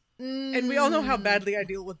ones. And we all know how badly I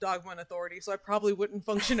deal with dogma and authority, so I probably wouldn't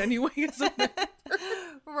function anyway as a member.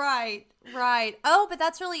 Right. Oh, but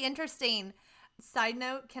that's really interesting. Side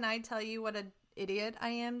note, can I tell you what an idiot I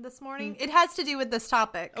am this morning? It has to do with this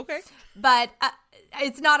topic. Okay. But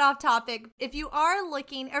it's not off topic. If you are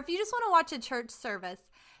looking, or if you just want to watch a church service,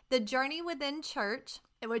 the Journey Within Church,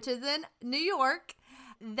 which is in New York,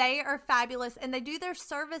 they are fabulous. And they do their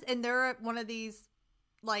service, and they're one of these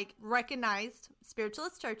like recognized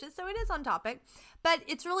spiritualist churches, so it is on topic, but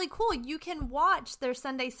it's really cool. You can watch their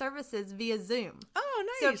Sunday services via Zoom. Oh,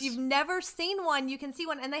 nice. So if you've never seen one, you can see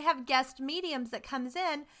one, and they have guest mediums that come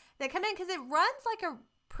in because it runs like a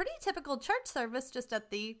pretty typical church service. Just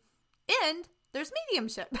at the end, there's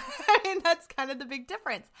mediumship. And that's kind of the big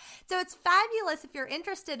difference. So it's fabulous if you're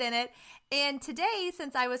interested in it. And today,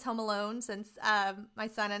 since I was home alone, since my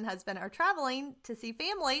son and husband are traveling to see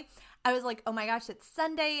family, I was like, oh my gosh, it's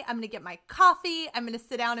Sunday. I'm going to get my coffee. I'm going to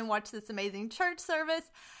sit down and watch this amazing church service.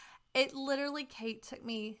 It literally, Kate, took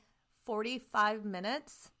me 45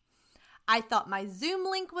 minutes. I thought my Zoom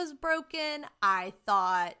link was broken. I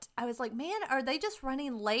was like, man, are they just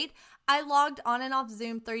running late? I logged on and off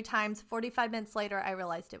Zoom 3 times. 45 minutes later, I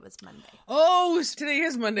realized it was Monday. Oh, today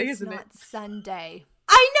is Monday, isn't it? It's not Sunday.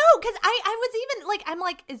 I know, because I was even like, I'm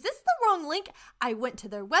like, is this the wrong link? I went to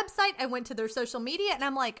their website. I went to their social media, and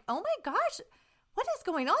I'm like, oh my gosh, what is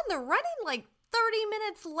going on? They're running like 30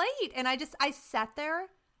 minutes late. And I sat there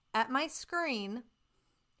at my screen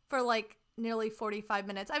for like nearly 45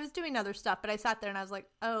 minutes. I was doing other stuff, but I sat there and I was like,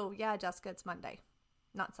 oh yeah, Jessica, it's Monday,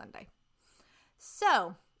 not Sunday.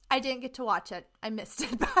 So I didn't get to watch it. I missed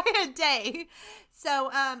it by a day. So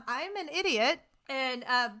I'm an idiot. And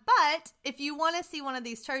but if you want to see one of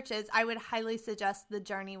these churches, I would highly suggest the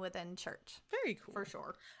Journey Within Church. Very cool. For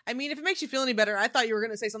sure. I mean, if it makes you feel any better, I thought you were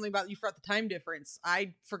going to say something about you forgot the time difference.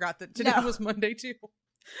 I forgot that today was Monday too.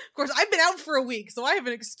 Of course, I've been out for a week, so I have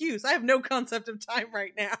an excuse. I have no concept of time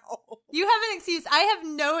right now. You have an excuse. I have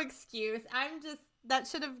no excuse. That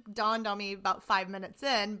should have dawned on me about 5 minutes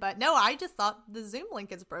in, but no, I just thought the Zoom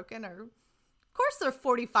link is broken, or of course they're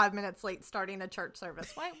 45 minutes late starting a church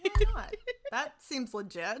service. Why not? That seems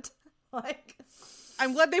legit. Like,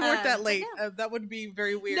 I'm glad they weren't that late. Yeah. That would be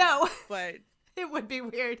very weird. No, but it would be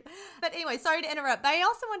weird. But anyway, sorry to interrupt, but I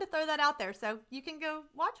also wanted to throw that out there so you can go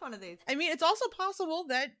watch one of these. I mean, it's also possible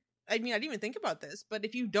that, I didn't even think about this, but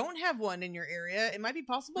if you don't have one in your area, it might be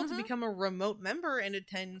possible to become a remote member and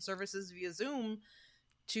attend services via Zoom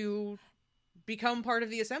to become part of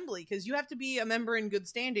the assembly, because you have to be a member in good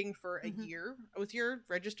standing for a year with your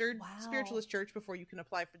registered spiritualist church before you can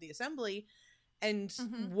apply for the assembly. And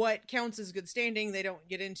what counts as good standing, they don't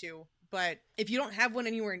get into. But if you don't have one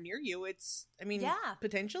anywhere near you, it's,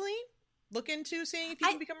 potentially look into seeing if you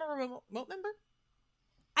can become a remote member.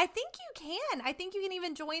 I think you can. I think you can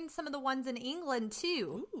even join some of the ones in England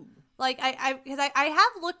too. Ooh. Like because I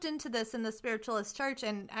have looked into this in the spiritualist church,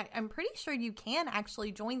 and I'm pretty sure you can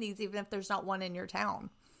actually join these even if there's not one in your town.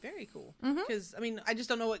 Very cool. Because, I mean, I just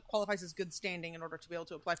don't know what qualifies as good standing in order to be able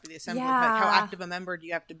to apply for the assembly. Like, how active a member do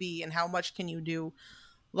you have to be, and how much can you do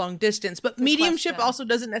long distance? But good mediumship question. Also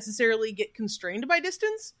doesn't necessarily get constrained by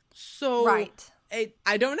distance. So, I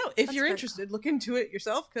don't know. If you're interested, look into it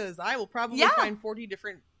yourself, because I will probably find 40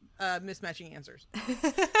 different mismatching answers.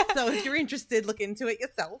 So if you're interested, look into it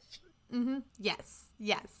yourself. Yes.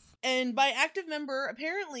 And by active member,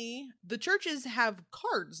 apparently the churches have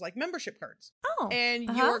cards, like membership cards. Oh. And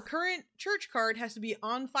your current church card has to be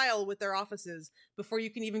on file with their offices before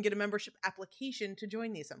you can even get a membership application to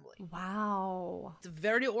join the assembly. Wow. It's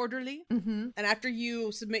very orderly. And after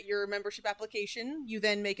you submit your membership application, you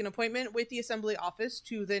then make an appointment with the assembly office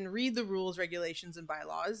to then read the rules, regulations, and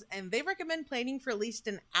bylaws. And they recommend planning for at least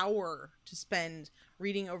an hour to spend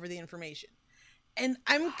reading over the information. And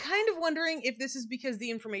I'm kind of wondering if this is because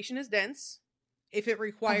the information is dense, if it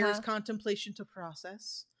requires contemplation to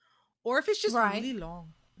process, or if it's just really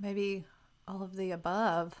long. Maybe all of the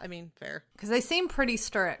above. I mean, fair. Because they seem pretty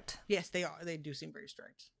strict. Yes, they are. They do seem very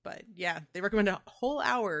strict. But yeah, they recommend a whole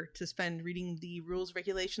hour to spend reading the rules,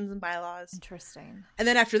 regulations, and bylaws. Interesting. And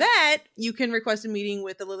then after that, you can request a meeting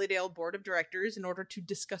with the Lilydale Board of Directors in order to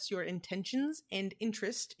discuss your intentions and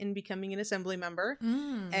interest in becoming an assembly member.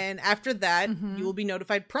 And after that, you will be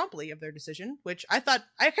notified promptly of their decision, which I thought,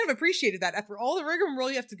 I kind of appreciated that. After all the rigmarole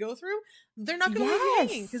you have to go through, they're not going to leave you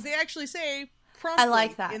hanging, because they actually say promptly I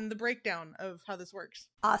like that in the breakdown of how this works.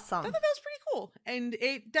 Awesome. I thought that was pretty cool. And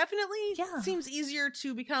it definitely seems easier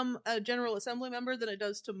to become a General Assembly member than it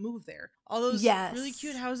does to move there. All those really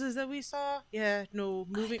cute houses that we saw. Yeah, no,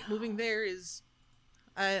 moving there is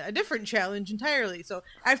a different challenge entirely. So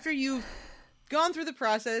after you've gone through the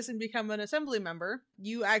process and become an assembly member,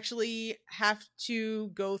 you actually have to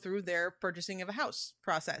go through their purchasing of a house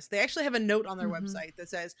process. They actually have a note on their website that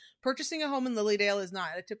says, purchasing a home in Lilydale is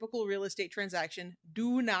not a typical real estate transaction.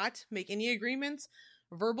 Do not make any agreements,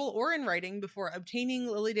 verbal or in writing, before obtaining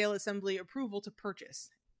Lilydale Assembly approval to purchase.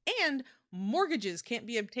 And mortgages can't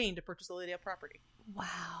be obtained to purchase a Lilydale property. Wow.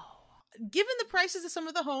 Given the prices of some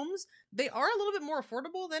of the homes, they are a little bit more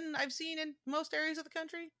affordable than I've seen in most areas of the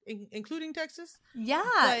country, including Texas. Yeah.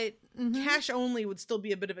 But cash only would still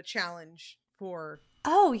be a bit of a challenge for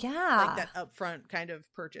like that upfront kind of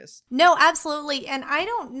purchase. No, absolutely. And I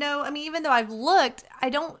don't know, I mean, even though I've looked, I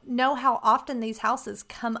don't know how often these houses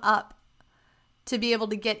come up to be able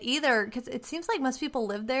to get either, because it seems like most people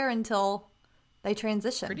live there until they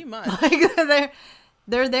transition. Pretty much. Like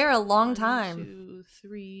they're there a long time. 1, 2,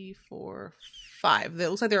 3, 4, 5. It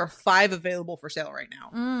looks like there are 5 available for sale right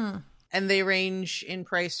now. And they range in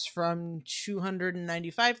price from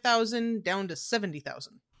 $295,000 down to $70,000.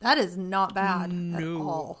 That is not bad at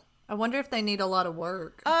all. I wonder if they need a lot of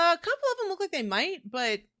work. A couple of them look like they might,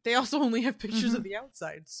 but they also only have pictures of the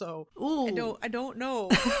outside, so I don't know.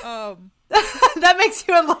 That makes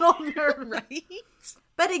you a little nervous, right?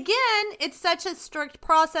 But again, it's such a strict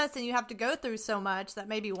process, and you have to go through so much that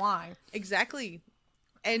may be why. Exactly.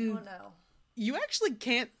 And you actually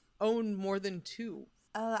can't own more than 2.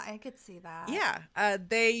 I could see that. Yeah.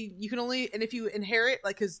 You can only, and if you inherit,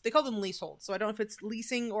 like, because they call them leaseholds, so I don't know if it's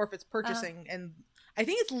leasing or if it's purchasing, and I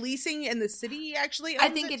think it's leasing, and the city actually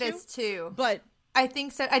owns it is too. But I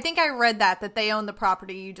think so. I think I read that they own the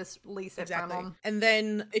property, you just lease it from them. And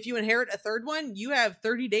then if you inherit a third one, you have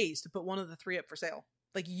 30 days to put one of the 3 up for sale.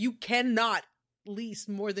 Like, you cannot lease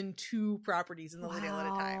more than 2 properties in the Lilydale at a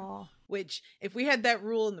time. Which, if we had that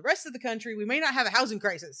rule in the rest of the country, we may not have a housing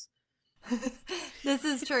crisis. This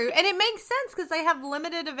is true. And it makes sense because they have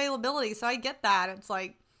limited availability. So I get that. It's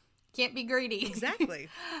like, can't be greedy. Exactly.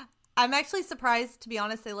 I'm actually surprised, to be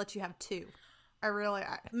honest, they let you have 2.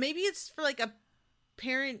 Maybe it's for like a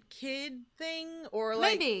parent-kid thing, or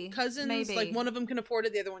like cousins. Maybe. Like, one of them can afford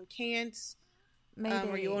it, the other one can't. Maybe.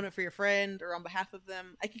 Or you own it for your friend or on behalf of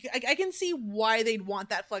them. I can see why they'd want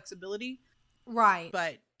that flexibility. Right.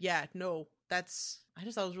 But yeah, no, I just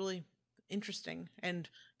thought it was really interesting and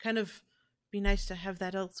kind of be nice to have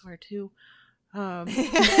that elsewhere too. And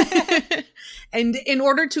in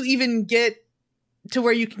order to even get to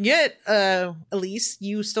where you can get a lease,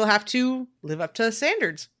 you still have to live up to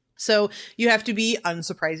standards. So you have to be,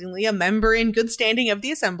 unsurprisingly, a member in good standing of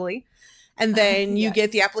the assembly. And then you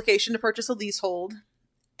get the application to purchase a leasehold,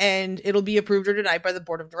 and it'll be approved or denied by the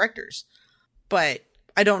board of directors. But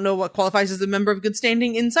I don't know what qualifies as a member of good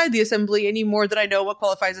standing inside the assembly any more than I know what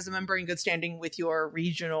qualifies as a member in good standing with your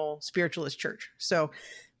regional spiritualist church. So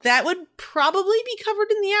that would probably be covered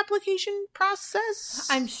in the application process.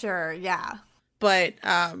 I'm sure, yeah. But,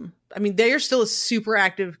 I mean, they are still a super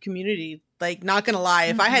active community. Like, not gonna lie,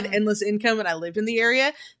 if I had endless income and I lived in the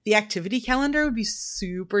area, the activity calendar would be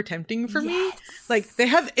super tempting for me. Like, they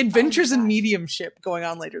have Adventures in Mediumship going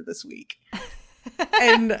on later this week.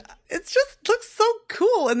 And it just looks so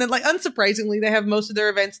cool. And then, like, unsurprisingly, they have most of their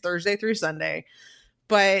events Thursday through Sunday.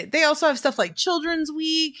 But they also have stuff like Children's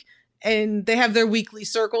Week, and they have their weekly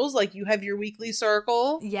circles. Like, you have your weekly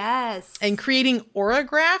circle. Yes. And creating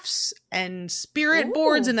auragraphs and spirit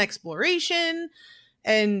boards and exploration.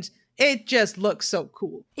 And it just looks so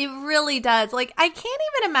cool. It really does. Like, I can't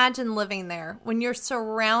even imagine living there when you're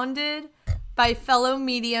surrounded by fellow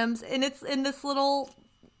mediums and it's in this little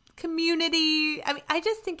community. I mean, I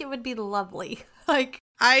just think it would be lovely. Like,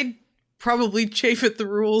 I'd probably chafe at the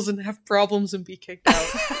rules and have problems and be kicked out.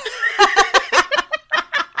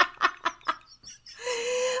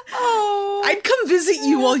 I'd come visit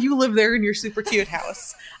you while you live there in your super cute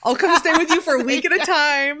house. I'll come stay with you for a week at a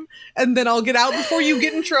time, and then I'll get out before you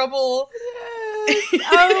get in trouble. Yes.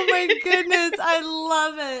 Oh my goodness. I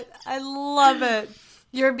love it. I love it.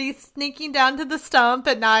 You'll be sneaking down to the stump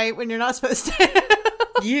at night when you're not supposed to.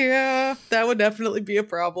 Yeah, that would definitely be a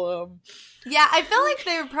problem. Yeah, I feel like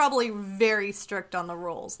they're probably very strict on the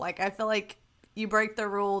rules. Like, I feel like you break the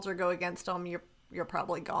rules or go against them, you're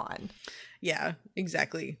probably gone. Yeah,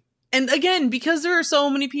 exactly. And again, because there are so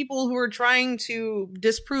many people who are trying to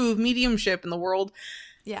disprove mediumship in the world.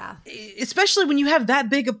 Yeah. Especially when you have that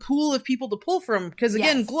big a pool of people to pull from. Because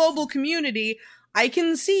again, global community, I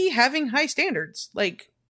can see having high standards.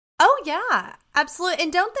 Like, oh, yeah, absolutely.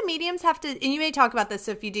 And don't the mediums have to, and you may talk about this,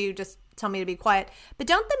 so if you do, just tell me to be quiet. But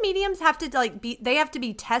don't the mediums have to, like, they have to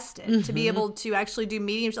be tested to be able to actually do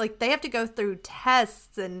mediums? Like, they have to go through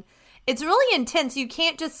tests, and it's really intense. You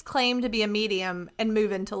can't just claim to be a medium and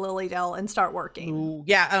move into Lilydale and start working. Ooh,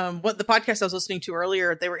 yeah. What the podcast I was listening to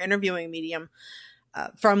earlier, they were interviewing a medium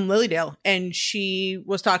from Lilydale, and she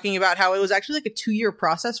was talking about how it was actually like a 2-year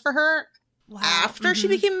process for her. Wow. After she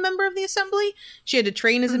became a member of the assembly. She had to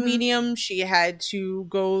train as a medium. She had to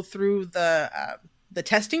go through the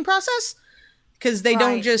testing process, because they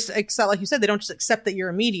don't just accept, like you said, they don't just accept that you're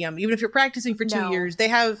a medium. Even if you're practicing for 2 years, they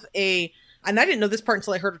have and I didn't know this part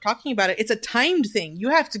until I heard her talking about it. It's a timed thing. You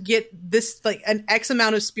have to get this, like, an X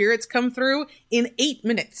amount of spirits come through in 8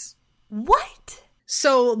 minutes. What?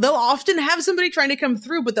 So they'll often have somebody trying to come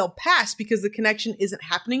through, but they'll pass because the connection isn't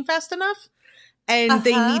happening fast enough. And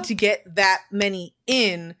they need to get that many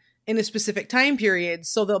in a specific time period.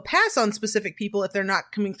 So they'll pass on specific people if they're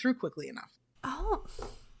not coming through quickly enough. Oh.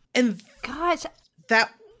 And gosh.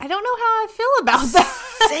 That I don't know how I feel about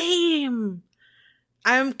that. Same.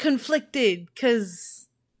 I'm conflicted because,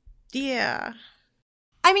 yeah.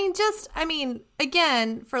 I mean,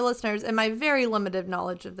 again, for listeners, in my very limited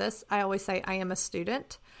knowledge of this, I always say I am a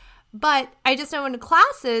student. But I just know in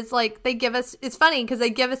classes, like, they give us, it's funny because they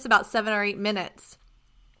give us about 7 or 8 minutes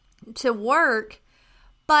to work.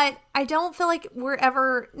 But I don't feel like we're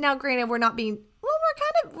ever, now granted, we're not being, well,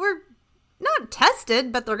 we're not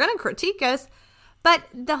tested, but they're going to critique us. But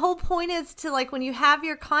the whole point is to, like, when you have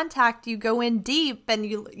your contact, you go in deep and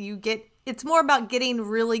you get, it's more about getting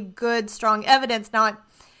really good, strong evidence.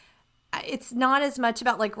 It's not as much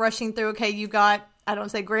about, like, rushing through, okay, you got, I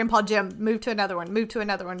don't say Grandpa Jim, move to another one, move to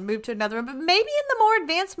another one, move to another one. But maybe in the more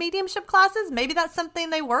advanced mediumship classes, maybe that's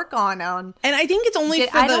something they work on. And I think it's only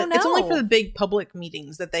for the big public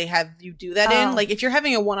meetings that they have you do that in. Like, if you're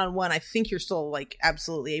having a one-on-one, I think you're still, like,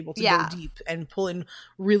 absolutely able to go deep and pull in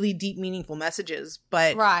really deep, meaningful messages.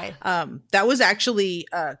 But that was actually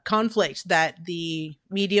a conflict that the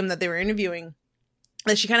medium that they were interviewing,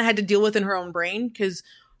 that she kind of had to deal with in her own brain, because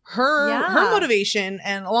her motivation,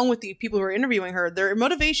 and along with the people who are interviewing her, their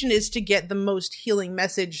motivation is to get the most healing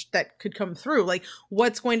message that could come through. Like,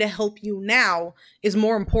 what's going to help you now is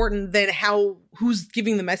more important than who's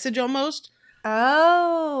giving the message almost.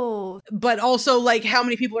 Oh. But also, like, how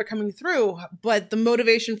many people are coming through. But the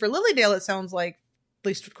motivation for Lilydale, it sounds like, at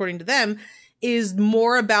least according to them, is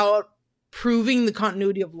more about proving the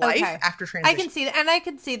continuity of life after transition. I can see that, and I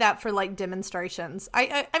can see that for, like, demonstrations.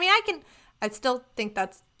 I still think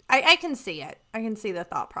that's, I can see it. I can see the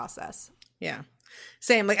thought process. Yeah.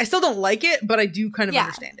 Same. Like, I still don't like it, but I do kind of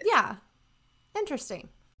understand it. Yeah. Interesting.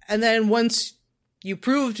 And then once you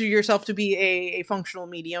prove to yourself to be a functional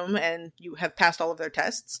medium and you have passed all of their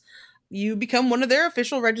tests, you become one of their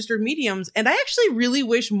official registered mediums. And I actually really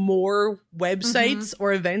wish more websites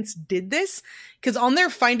or events did this, because on their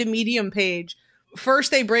Find a Medium page,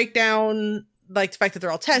 first they break down like the fact that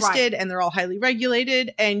they're all tested and they're all highly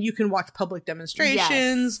regulated, and you can watch public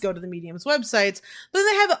demonstrations, go to the medium's websites. But then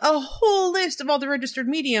they have a whole list of all the registered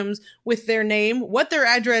mediums with their name, what their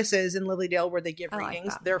address is in Lilydale where they give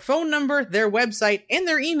readings, their phone number, their website, and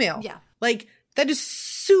their email. Yeah. Like, that is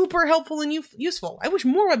super helpful and useful. I wish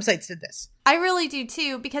more websites did this. I really do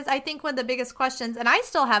too, because I think one of the biggest questions, and I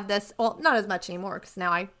still have this, well, not as much anymore because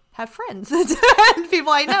now I have friends and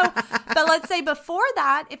people I know. But let's say before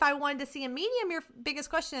that, if I wanted to see a medium, your biggest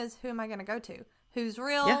question is, who am I going to go to? Who's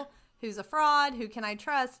real? Yeah. Who's a fraud? Who can I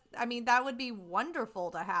trust? I mean, that would be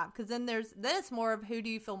wonderful to have, because then it's more of who do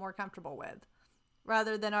you feel more comfortable with,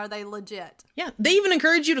 rather than are they legit? Yeah. They even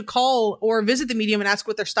encourage you to call or visit the medium and ask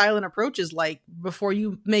what their style and approach is like before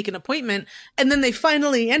you make an appointment. And then they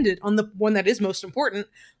finally end it on the one that is most important.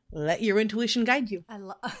 Let your intuition guide you.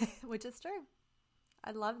 Which is true. I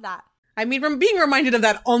love that. I mean, being reminded of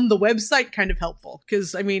that on the website kind of helpful,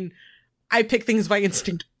 because, I mean, I pick things by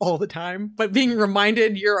instinct all the time, but being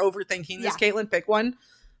reminded you're overthinking this, Caitlin, pick one.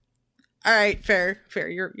 All right, fair.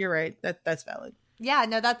 You're right. That's valid. Yeah,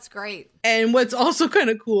 no, that's great. And what's also kind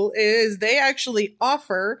of cool is they actually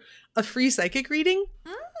offer a free psychic reading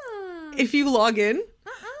if you log in.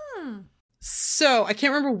 So I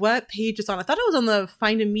can't remember what page it's on. I thought it was on the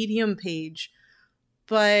Find a Medium page,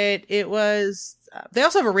 but it was... they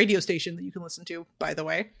also have a radio station that you can listen to, by the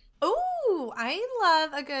way. Ooh, I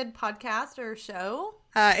love a good podcast or show.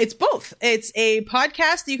 It's both. It's a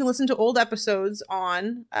podcast that you can listen to old episodes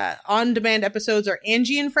on. On-demand episodes are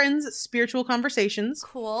Angie and Friends Spiritual Conversations.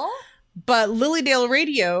 Cool. But Lilydale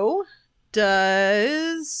Radio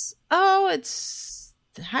does... Oh, it's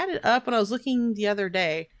had it up when I was looking the other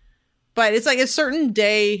day. But it's like a certain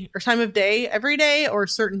day or time of day every day, or a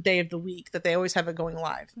certain day of the week that they always have it going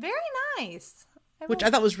live. Very nice. Which I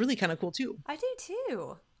thought was really kind of cool too. I do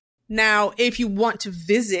too. Now, if you want to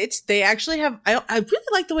visit, they actually have, I really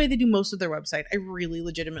like the way they do most of their website. I really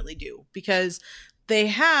legitimately do. Because they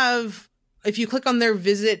have, if you click on their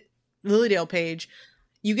Visit Lilydale page,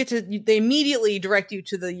 they immediately direct you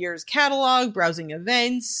to the year's catalog, browsing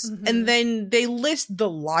events, and then they list the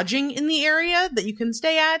lodging in the area that you can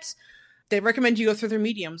stay at. They recommend you go through their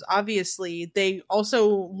mediums. Obviously, they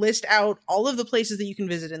also list out all of the places that you can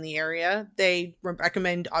visit in the area. They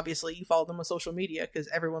recommend, obviously, you follow them on social media because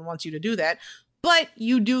everyone wants you to do that. But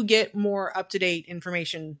you do get more up-to-date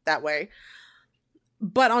information that way.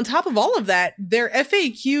 But on top of all of that, their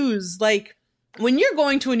FAQs, like when you're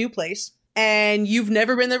going to a new place and you've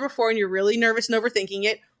never been there before and you're really nervous and overthinking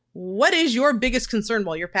it, what is your biggest concern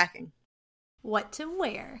while you're packing? What to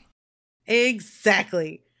wear.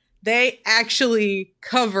 Exactly. They actually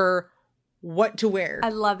cover what to wear. I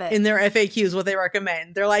love it. In their FAQs, what they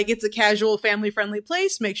recommend. They're like, it's a casual, family-friendly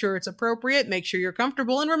place. Make sure it's appropriate. Make sure you're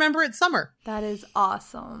comfortable. And remember, it's summer. That is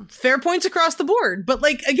awesome. Fair points across the board. But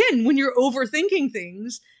like, again, when you're overthinking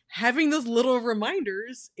things, having those little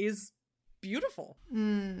reminders is beautiful.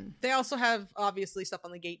 They also have, obviously, stuff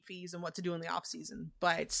on the gate fees and what to do in the off-season.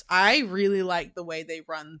 But I really like the way they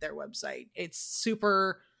run their website. It's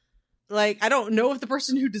super... Like, I don't know if the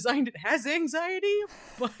person who designed it has anxiety,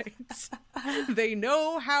 but they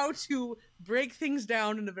know how to break things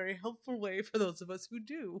down in a very helpful way for those of us who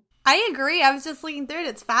do. I agree. I was just looking through it.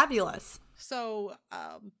 It's fabulous. So,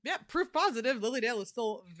 yeah, proof positive, Lilydale is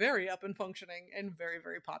still very up and functioning and very,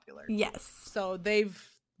 very popular. Yes. So they've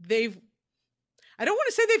I don't want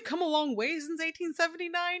to say they've come a long way since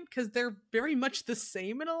 1879, because they're very much the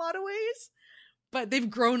same in a lot of ways. But they've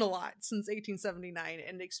grown a lot since 1879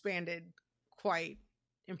 and expanded quite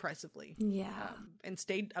impressively. Yeah. And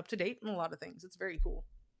stayed up to date in a lot of things. It's very cool.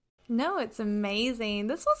 No, it's amazing.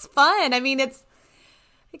 This was fun. I mean, it's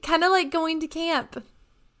kind of like going to camp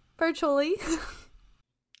virtually.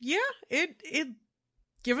 Yeah, it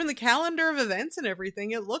given the calendar of events and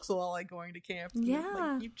everything, it looks a lot like going to camp. Yeah.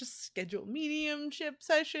 Like, you just schedule mediumship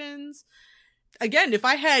sessions. Again, if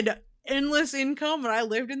I had endless income and I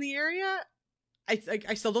lived in the area,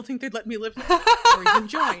 I still don't think they'd let me live there or even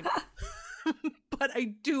join. But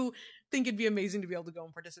I do think it'd be amazing to be able to go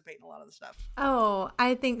and participate in a lot of the stuff. Oh,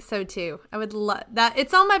 I think so too. I would love that.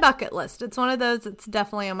 It's on my bucket list. It's one of those that's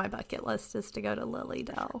definitely on my bucket list, is to go to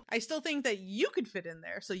Lilydale. I still think that you could fit in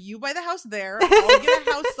there. So you buy the house there. I'll get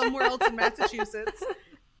a house somewhere else in Massachusetts.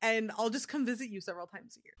 And I'll just come visit you several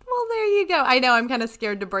times a year. Well, there you go. I know I'm kind of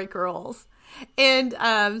scared to break rules. And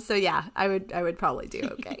so yeah, I would probably do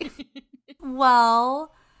okay.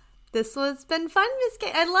 Well, this has been fun, Miss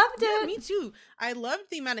Kate. I loved it. Yeah, me too. I loved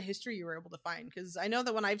the amount of history you were able to find, because I know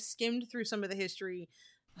that when I've skimmed through some of the history,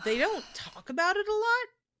 they don't talk about it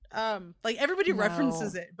a lot. Like everybody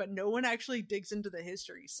references it, but no one actually digs into the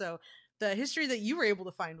history. So the history that you were able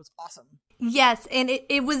to find was awesome. Yes, and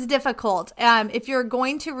it was difficult. If you're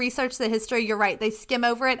going to research the history, you're right. They skim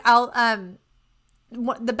over it.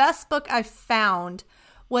 The best book I found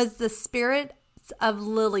was The Spirits of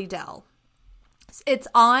Lilydale. It's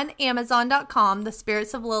on Amazon.com, The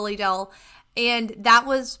Spirits of Lilydale, and that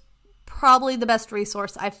was probably the best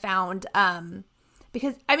resource I found.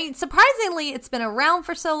 Because, I mean, surprisingly, it's been around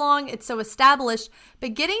for so long, it's so established,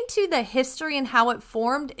 but getting to the history and how it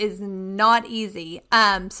formed is not easy.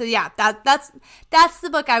 So yeah, that's the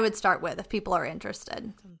book I would start with if people are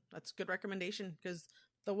interested. That's a good recommendation, because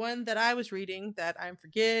the one that I was reading that I'm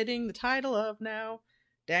forgetting the title of now,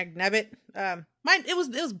 dagnabbit, it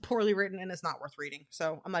was poorly written and it's not worth reading,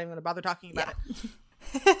 so I'm not even going to bother talking about it.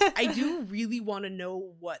 I do really want to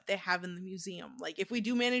know what they have in the museum. Like, if we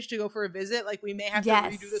do manage to go for a visit, like, we may have to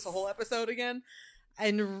redo this a whole episode again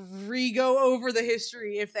and re-go over the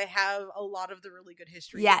history if they have a lot of the really good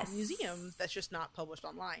history in museums that's just not published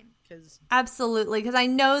online. Absolutely, because I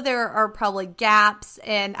know there are probably gaps,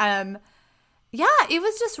 and it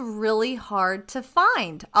was just really hard to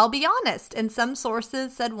find, I'll be honest. And some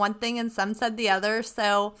sources said one thing and some said the other,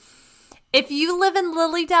 so if you live in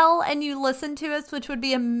Lilydale and you listen to us, which would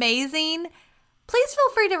be amazing, please feel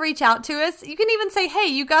free to reach out to us. You can even say, hey,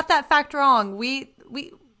 you got that fact wrong. We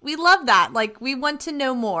love that. Like, we want to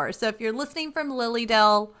know more. So if you're listening from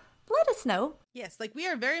Lilydale, let us know. Yes, like, we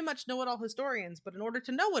are very much know-it-all historians, but in order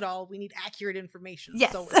to know it all, we need accurate information.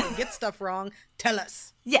 Yes. So if we get stuff wrong, tell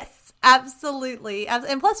us. Yes, absolutely.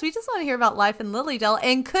 And plus, we just want to hear about life in Lilydale.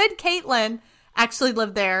 And could Caitlin actually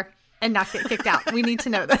live there and not get kicked out? We need to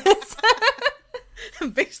know this.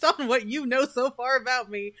 Based on what you know so far about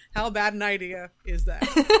me, how bad an idea is that?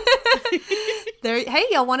 Hey,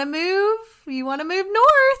 y'all want to move? You want to move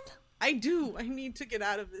north? I do. I need to get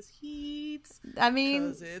out of this heat. I mean,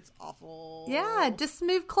 because it's awful. Yeah, just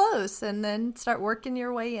move close and then start working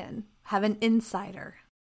your way in. Have an insider.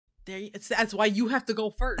 That's why you have to go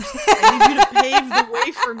first. I need you to pave the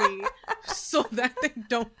way for me so that they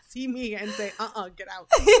don't see me and say, get out.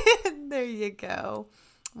 There you go.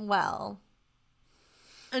 Well,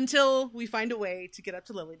 until we find a way to get up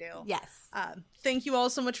to Lilydale. Yes. Thank you all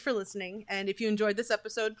so much for listening. And if you enjoyed this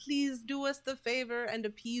episode, please do us the favor and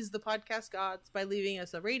appease the podcast gods by leaving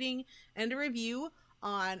us a rating and a review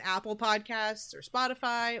on Apple Podcasts or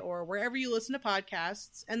Spotify or wherever you listen to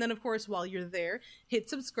podcasts. And then, of course, while you're there, hit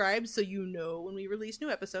subscribe so you know when we release new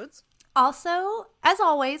episodes. Also, as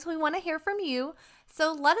always, we want to hear from you.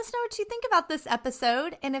 So let us know what you think about this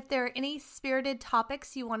episode, and if there are any spirited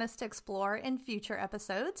topics you want us to explore in future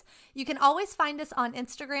episodes. You can always find us on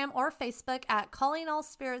Instagram or Facebook at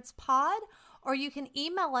CallingAllSpiritsPod, or you can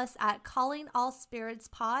email us at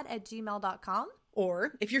callingallspiritspod@gmail.com.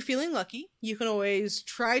 Or, if you're feeling lucky, you can always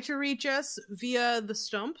try to reach us via the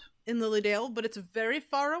Stump in Lilydale, but it's very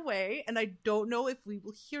far away, and I don't know if we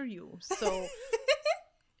will hear you. So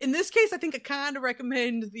in this case, I think I kind of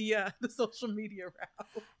recommend the social media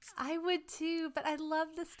route. I would too, but I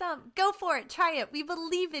love the Stump. Go for it. Try it. We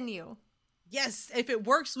believe in you. Yes. If it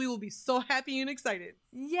works, we will be so happy and excited.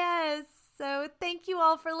 Yes. So thank you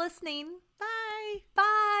all for listening. Bye.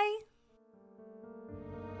 Bye.